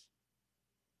us.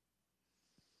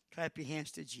 Clap your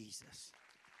hands to Jesus.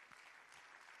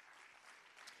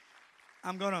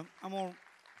 I'm gonna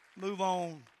move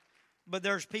on. But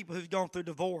there's people who've gone through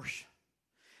divorce.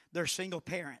 There's single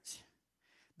parents.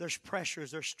 There's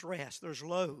pressures. There's stress. There's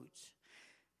loads.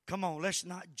 Come on, let's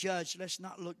not judge. Let's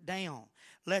not look down.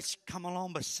 Let's come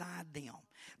along beside them.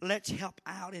 Let's help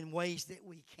out in ways that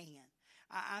we can.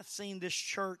 I've seen this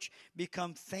church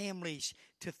become families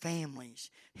to families.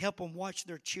 Help them watch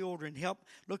their children. Help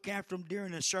look after them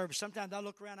during the service. Sometimes I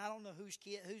look around, I don't know who's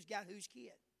got whose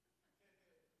kid.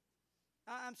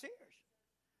 I'm serious.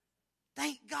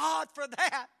 Thank God for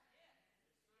that.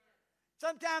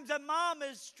 Sometimes a mom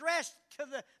is stressed to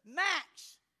the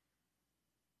max.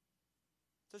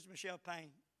 Sister Michelle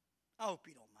Payne, I hope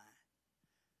you don't mind.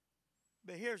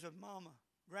 But here's a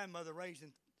grandmother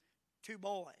raising 2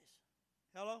 boys.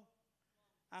 Hello?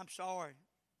 I'm sorry.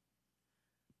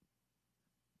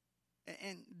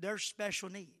 And there's special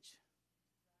needs.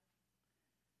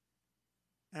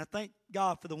 And I thank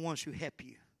God for the ones who help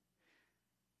you.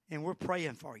 And we're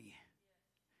praying for you.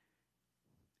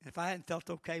 And if I hadn't felt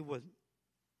okay with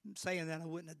saying that, I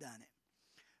wouldn't have done it.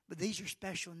 But these are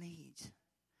special needs.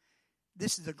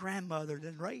 This is a grandmother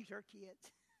that raised her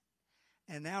kids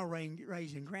and now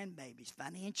raising grandbabies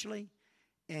financially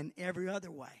and every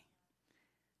other way.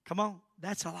 Come on,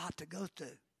 that's a lot to go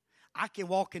through. I can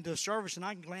walk into a service and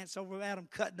I can glance over at them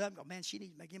cutting up and go, man, she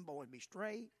needs to make them boys be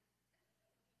straight.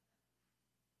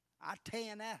 I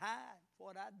tan that high,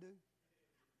 what I do.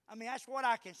 I mean, that's what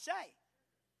I can say.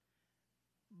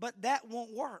 But that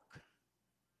won't work.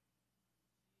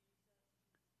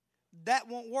 That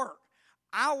won't work.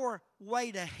 Our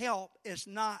way to help is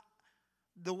not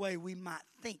the way we might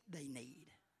think they need.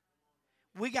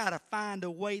 We got to find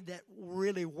a way that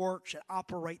really works and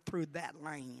operate through that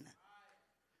lane.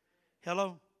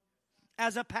 Hello?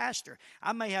 As a pastor,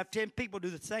 I may have 10 people do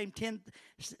the same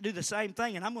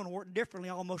thing, and I'm going to work differently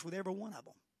almost with every one of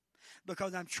them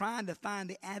because I'm trying to find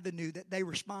the avenue that they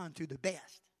respond to the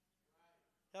best.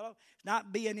 Hello? It's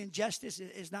not being injustice.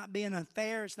 It's not being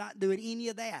unfair. It's not doing any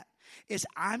of that. It's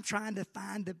I'm trying to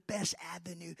find the best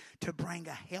avenue to bring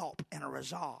a help and a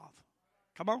resolve.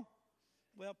 Come on.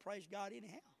 Well, praise God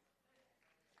anyhow.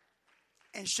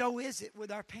 And so is it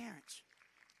with our parents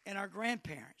and our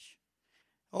grandparents.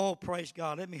 Oh, praise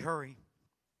God. Let me hurry.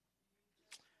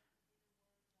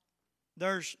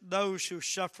 There's those who are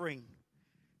suffering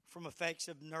from effects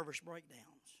of nervous breakdowns.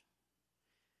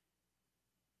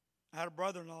 I had a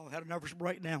brother-in-law who had a nervous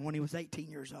breakdown when he was 18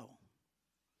 years old.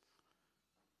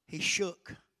 He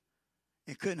shook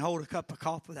and couldn't hold a cup of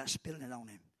coffee without spilling it on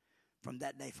him from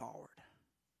that day forward.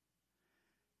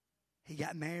 He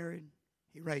got married.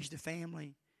 He raised a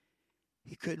family.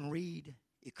 He couldn't read.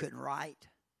 He couldn't write.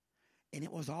 And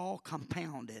it was all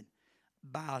compounded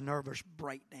by a nervous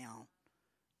breakdown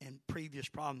and previous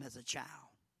problem as a child.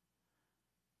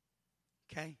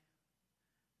 Okay?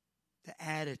 That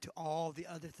added to all the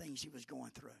other things he was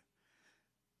going through.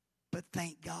 But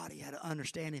thank God he had an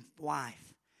understanding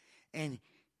wife and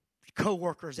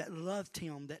co-workers that loved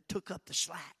him, that took up the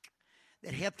slack,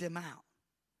 that helped him out.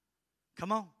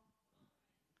 Come on.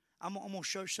 I'm going to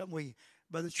show you something with you.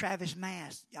 Brother Travis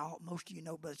Mass, y'all, most of you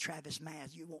know Brother Travis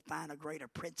Mass. You won't find a greater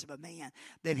prince of a man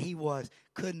than he was.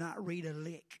 Could not read a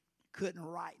lick. Couldn't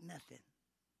write nothing.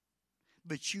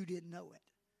 But you didn't know it.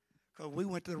 Because we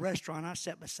went to the restaurant, I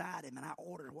sat beside him, and I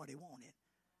ordered what he wanted.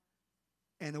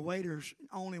 And the waiter's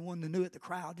only one that knew it, the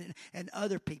crowd didn't. And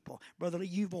other people, Brother Lee,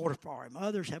 you've ordered for him.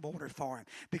 Others have ordered for him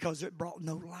because it brought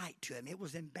no light to him. It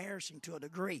was embarrassing to a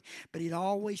degree. But he'd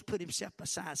always put himself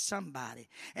beside somebody.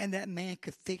 And that man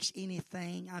could fix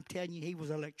anything. I'm telling you, he was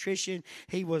an electrician.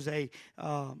 He was a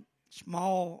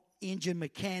small engine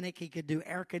mechanic. He could do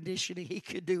air conditioning. He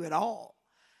could do it all.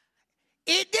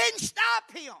 It didn't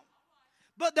stop him.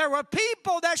 But there were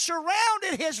people that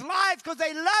surrounded his life because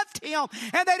they loved him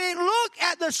and they didn't look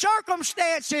at the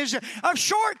circumstances of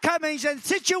shortcomings and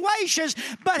situations,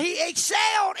 but he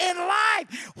excelled in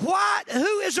life.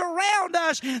 Who is around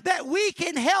us that we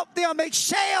can help them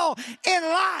excel in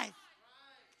life?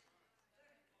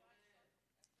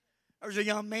 There was a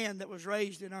young man that was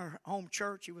raised in our home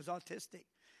church. He was autistic.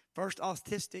 First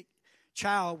autistic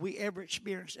child we ever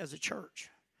experienced as a church.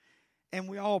 And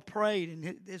we all prayed,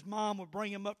 and his mom would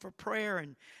bring him up for prayer,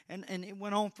 and it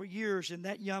went on for years. And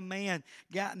that young man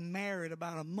got married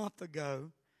about a month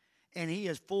ago, And he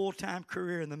has full-time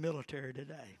career in the military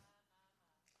today.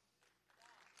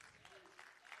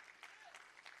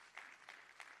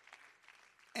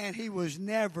 And he was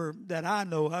never, that I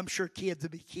know, I'm sure kids will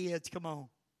be kids. Come on.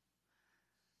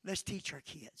 Let's teach our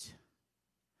kids.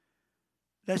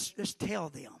 Let's tell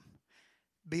them.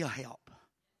 Be a help.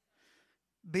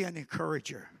 Be an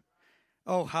encourager.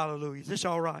 Oh, hallelujah. Is this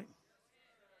all right?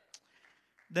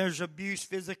 There's abuse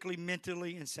physically,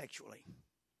 mentally, and sexually.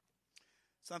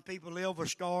 Some people live with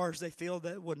scars they feel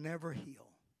that will never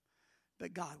heal.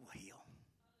 But God will heal.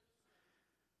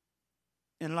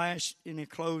 And in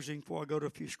closing, before I go to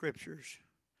a few scriptures,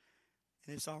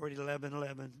 and it's already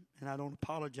 11:11, and I don't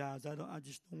apologize. I don't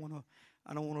want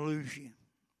to lose you.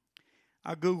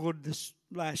 I Googled this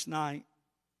last night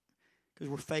because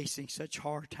we're facing such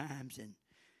hard times, and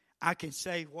I can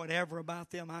say whatever about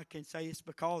them. I can say it's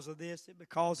because of this, it's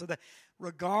because of that.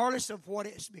 Regardless of what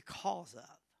it's because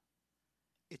of,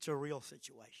 it's a real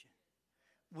situation.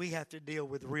 We have to deal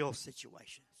with real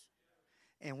situations,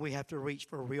 and we have to reach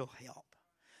for real help.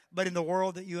 But in the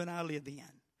world that you and I live in,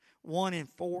 1 in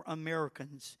 4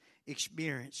 Americans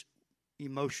experience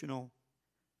emotional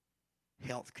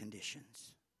health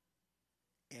conditions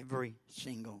every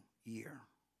single year.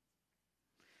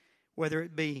 Whether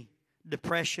it be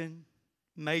depression,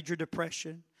 major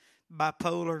depression,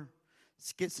 bipolar,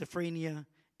 schizophrenia,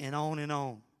 and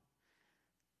on.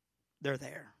 They're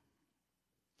there.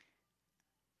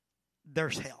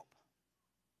 There's help.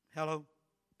 Hello?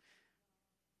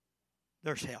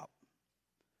 There's help.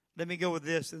 Let me go with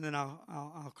this, and then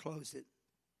I'll close it.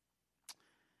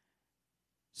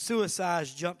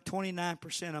 Suicides jumped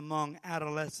 29% among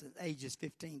adolescents ages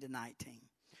 15 to 19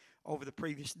 over the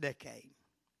previous decade.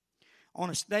 On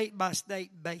a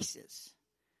state-by-state basis,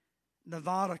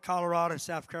 Nevada, Colorado, and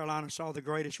South Carolina saw the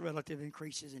greatest relative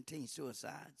increases in teen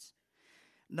suicides.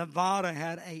 Nevada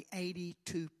had an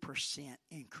 82%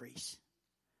 increase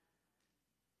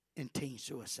in teen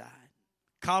suicide.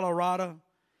 Colorado,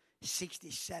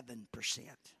 67%.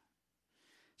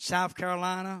 South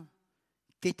Carolina,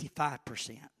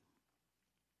 55%.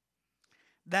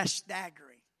 That's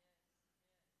staggering.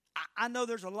 I know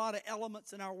there's a lot of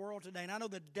elements in our world today, and I know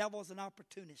the devil's an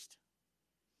opportunist.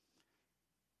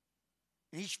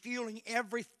 And he's fueling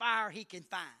every fire he can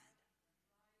find.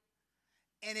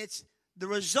 And the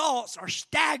results are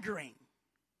staggering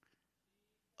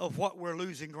of what we're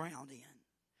losing ground in.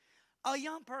 A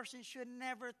young person should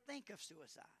never think of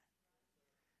suicide.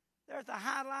 They're at the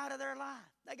highlight of their life.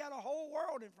 They got a whole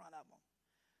world in front of them.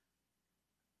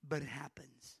 But it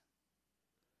happens.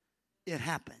 It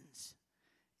happens.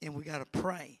 And we got to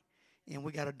pray. And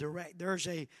we got to direct. There's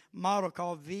a model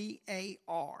called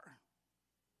VAR,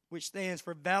 which stands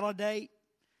for validate,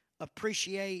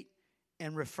 appreciate,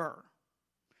 and refer.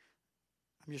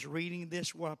 I'm just reading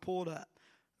this what I pulled up.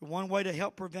 One way to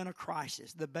help prevent a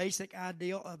crisis. The basic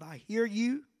ideal of I hear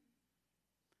you.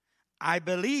 I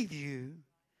believe you.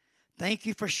 Thank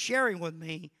you for sharing with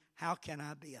me. How can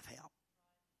I be of help?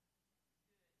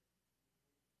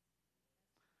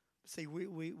 See,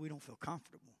 we don't feel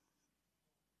comfortable.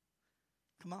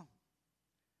 Come on.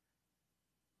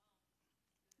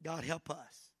 God help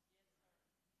us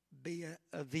be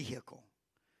a vehicle.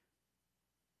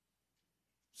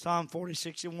 Psalm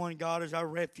 46:1, God is our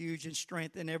refuge and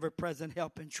strength and ever-present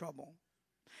help in trouble.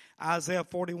 Isaiah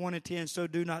 41:10, so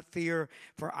do not fear,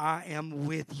 for I am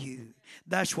with you.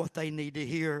 That's what they need to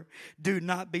hear. Do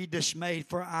not be dismayed,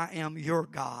 for I am your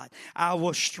God. I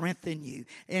will strengthen you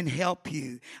and help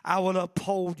you. I will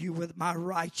uphold you with my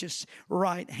righteous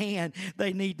right hand.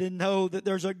 They need to know that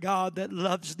there's a God that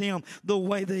loves them the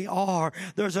way they are.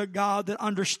 There's a God that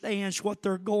understands what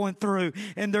they're going through.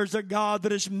 And there's a God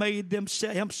that has made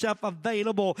himself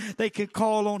available. They can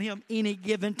call on him any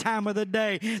given time of the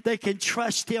day. They can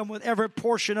trust him with every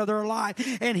portion of their life,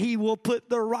 and he will put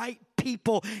the right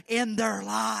people in their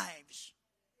lives.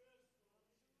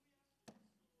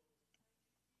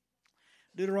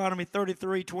 Deuteronomy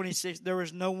 33:26, there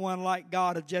is no one like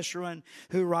God of Jeshurun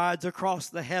who rides across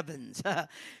the heavens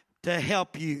to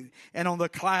help you, and on the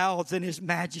clouds in his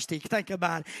majesty. Think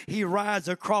about it. He rides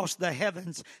across the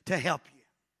heavens to help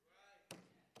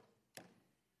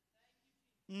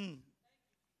you.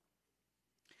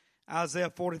 Isaiah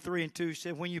 43:2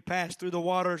 said, when you pass through the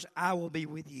waters, I will be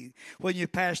with you. When you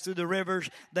pass through the rivers,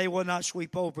 they will not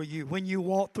sweep over you. When you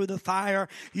walk through the fire,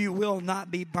 you will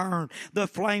not be burned. The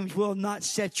flames will not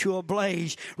set you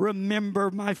ablaze.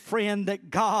 Remember, my friend, that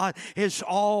God is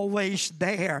always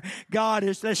there. God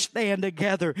is, let's stand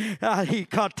together. God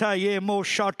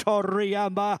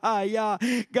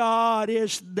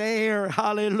is there.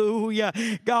 Hallelujah.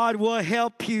 God will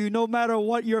help you no matter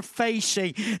what you're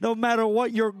facing, no matter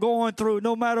what you're going through,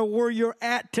 no matter where you're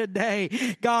at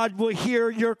today. God will hear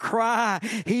your cry.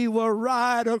 He will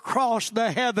ride across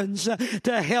the heavens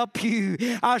to help you.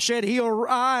 I said He'll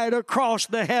ride across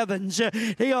the heavens.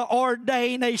 He'll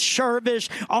ordain a service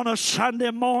on a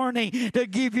Sunday morning to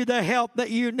give you the help that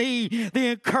you need,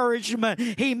 the encouragement.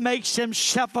 He makes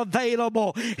Himself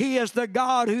available. He is the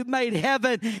God who made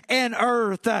heaven and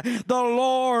earth. The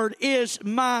Lord is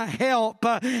my help.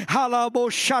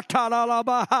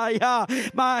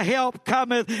 My help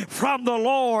cometh from the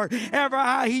Lord. Ever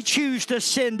how He chooses to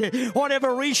send it,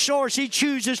 whatever resource He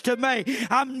chooses to make,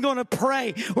 I'm going to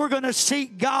pray. We're going to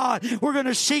seek God. We're going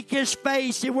to seek His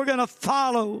face, and we're going to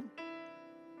follow.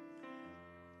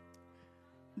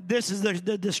 This is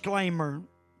the disclaimer.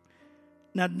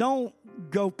 Now, don't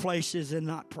go places and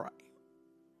not pray.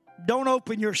 Don't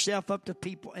open yourself up to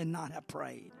people and not have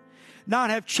prayed.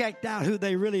 Not have checked out who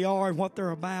they really are and what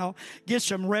they're about. Get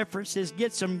some references.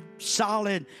 Get some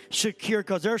solid, secure,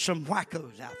 because there's some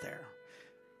wackos out there.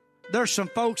 There's some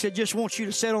folks that just want you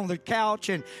to sit on the couch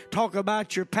and talk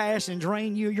about your past and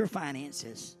drain you of your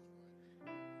finances.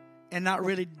 And not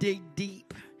really dig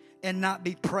deep and not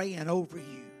be praying over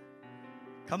you.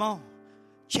 Come on.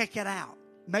 Check it out.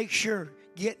 Make sure.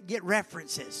 Get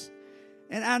references.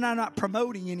 And I'm not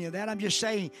promoting any of that. I'm just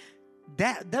saying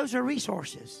that those are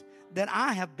resources that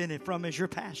I have benefited from as your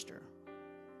pastor.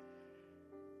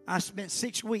 I spent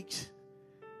 6 weeks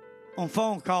on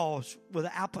phone calls with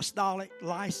an Apostolic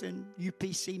Life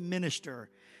UPCI minister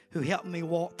who helped me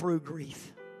walk through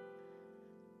grief.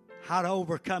 How to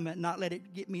overcome it, not let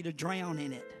it get me to drown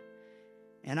in it.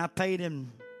 And I paid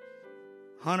him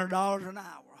 $100 an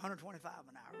hour, $125 an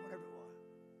hour, whatever it was.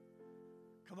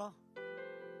 Come on.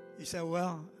 You say,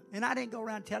 well, and I didn't go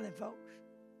around telling folks.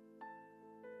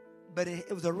 But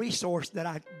it was a resource that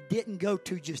I didn't go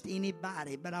to just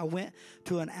anybody. But I went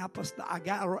to an apostolic.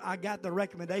 I got the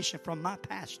recommendation from my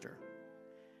pastor.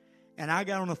 And I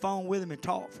got on the phone with him and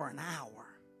talked for an hour.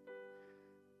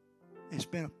 And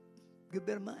spent a good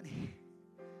bit of money.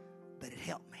 But it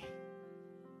helped me.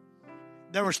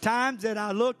 There was times that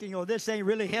I looked and, this ain't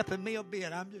really helping me a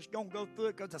bit. I'm just going to go through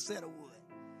it because I said I would.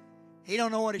 He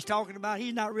don't know what he's talking about.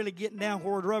 He's not really getting down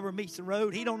where the rubber meets the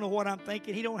road. He don't know what I'm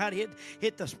thinking. He don't know how to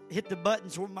hit the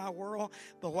buttons with my world.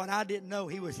 But what I didn't know,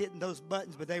 he was hitting those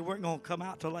buttons, but they weren't going to come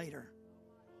out till later.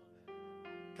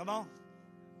 Come on.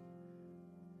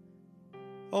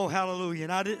 Oh, hallelujah.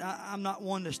 And I'm not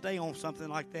one to stay on something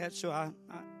like that, so I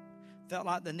felt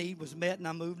like the need was met, and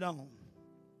I moved on.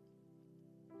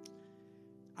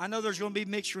 I know there's going to be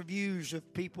mixed reviews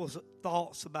of people's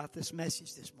thoughts about this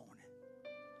message this morning.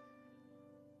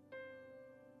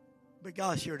 But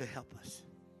God's here to help us.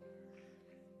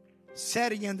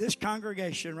 Sitting in this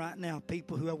congregation right now,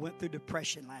 people who went through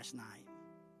depression last night.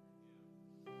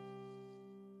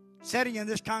 Sitting in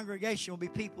this congregation will be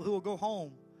people who will go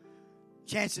home,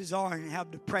 chances are, and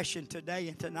have depression today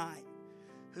and tonight.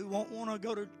 Who won't want to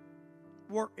go to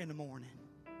work in the morning.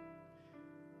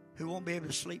 Who won't be able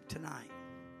to sleep tonight.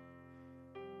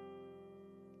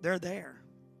 They're there.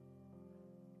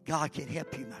 God can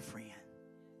help you, my friend.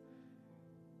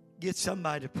 Get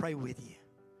somebody to pray with you.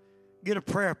 Get a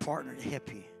prayer partner to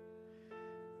help you.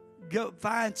 Go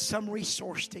find some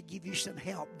resource to give you some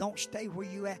help. Don't stay where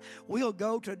you at. We'll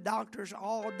go to doctors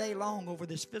all day long over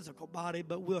this physical body,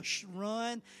 but we'll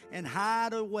run and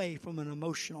hide away from an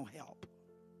emotional help.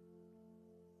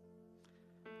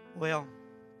 Well,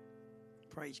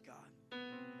 praise God.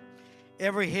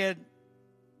 Every head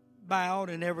bowed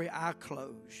and every eye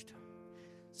closed.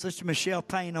 Sister Michelle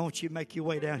Payne, I want you to make your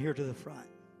way down here to the front.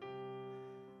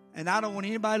 And I don't want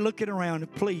anybody looking around.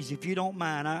 Please, if you don't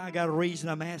mind, I got a reason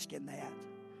I'm asking that.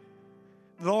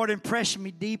 The Lord impressed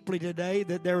me deeply today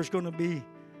that there is going to be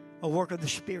a work of the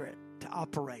Spirit to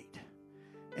operate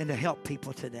and to help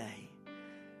people today.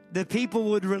 That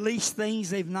people would release things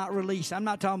they've not released. I'm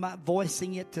not talking about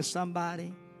voicing it to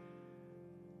somebody.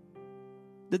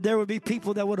 That there would be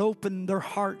people that would open their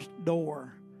heart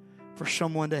door for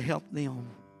someone to help them.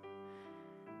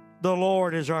 The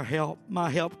Lord is our help.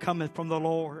 My help cometh from the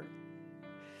Lord.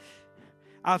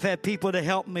 I've had people to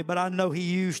help me, but I know He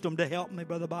used them to help me,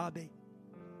 Brother Bobby.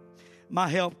 My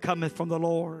help cometh from the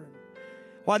Lord.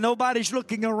 While nobody's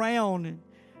looking around,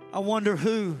 I wonder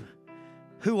who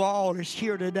all is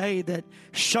here today that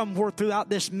somewhere throughout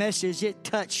this message it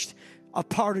touched a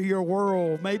part of your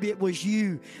world. Maybe it was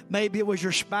you. Maybe it was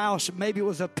your spouse. Maybe it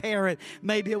was a parent.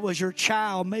 Maybe it was your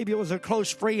child. Maybe it was a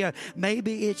close friend.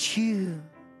 Maybe it's you.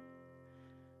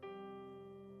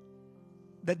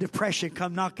 That depression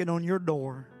come knocking on your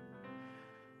door.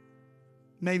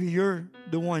 Maybe you're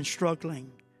the one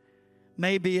struggling.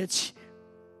 Maybe it's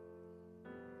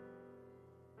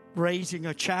raising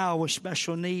a child with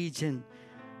special needs and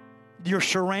your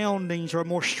surroundings are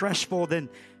more stressful than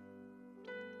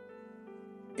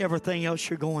everything else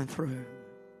you're going through.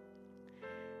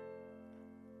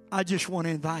 I just want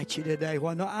to invite you today.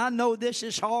 Well, I know this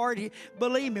is hard.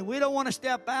 Believe me, we don't want to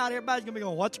step out. Everybody's going to be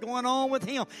going, what's going on with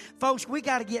him? Folks, we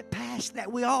got to get past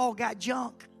that. We all got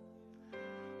junk.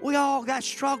 We all got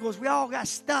struggles. We all got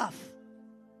stuff.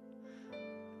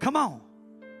 Come on.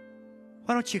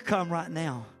 Why don't you come right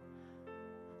now?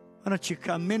 Why don't you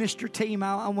come? Minister team,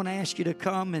 I want to ask you to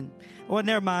come. And well,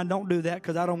 never mind. Don't do that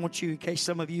because I don't want you in case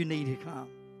some of you need to come.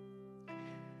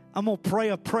 I'm going to pray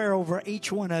a prayer over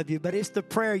each one of you, but it's the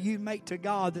prayer you make to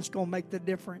God that's going to make the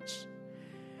difference.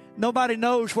 Nobody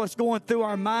knows what's going through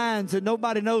our minds, and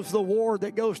nobody knows the war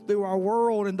that goes through our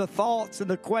world and the thoughts and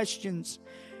the questions,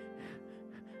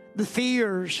 the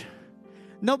fears.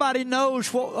 Nobody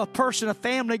knows what a person, a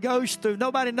family goes through.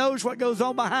 Nobody knows what goes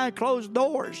on behind closed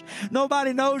doors.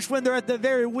 Nobody knows when they're at the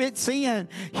very wit's end.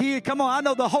 Here, come on, I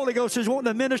know the Holy Ghost is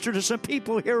wanting to minister to some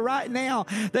people here right now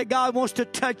that God wants to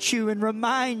touch you and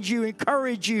remind you,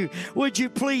 encourage you. Would you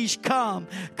please come?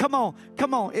 Come on,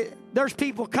 come on. There's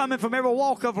people coming from every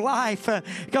walk of life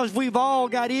because we've all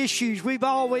got issues.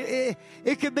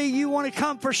 It could be you want to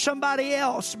come for somebody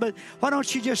else, but why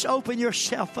don't you just open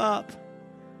yourself up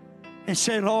and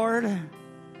say, Lord,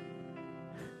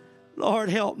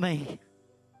 help me.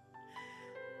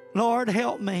 Lord,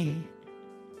 help me.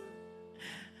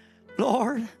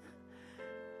 Lord,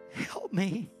 help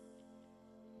me.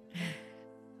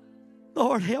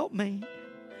 Lord, help me.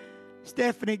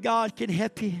 Stephanie, God can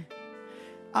help you.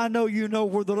 I know you know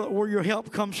where your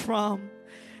help comes from.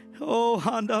 Oh,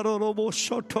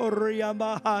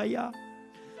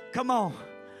 come on.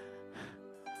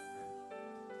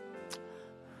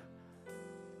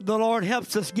 The Lord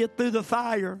helps us get through the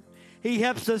fire. He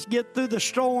helps us get through the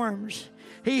storms.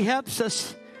 He helps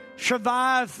us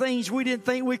survive things we didn't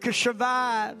think we could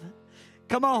survive.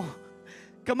 Come on.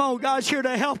 Come on. God's here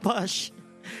to help us.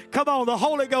 Come on. The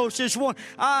Holy Ghost is one.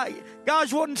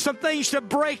 God's wanting some things to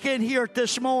break in here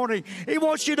this morning. He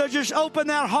wants you to just open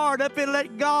that heart up and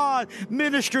let God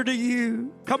minister to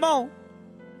you. Come on.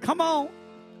 Come on.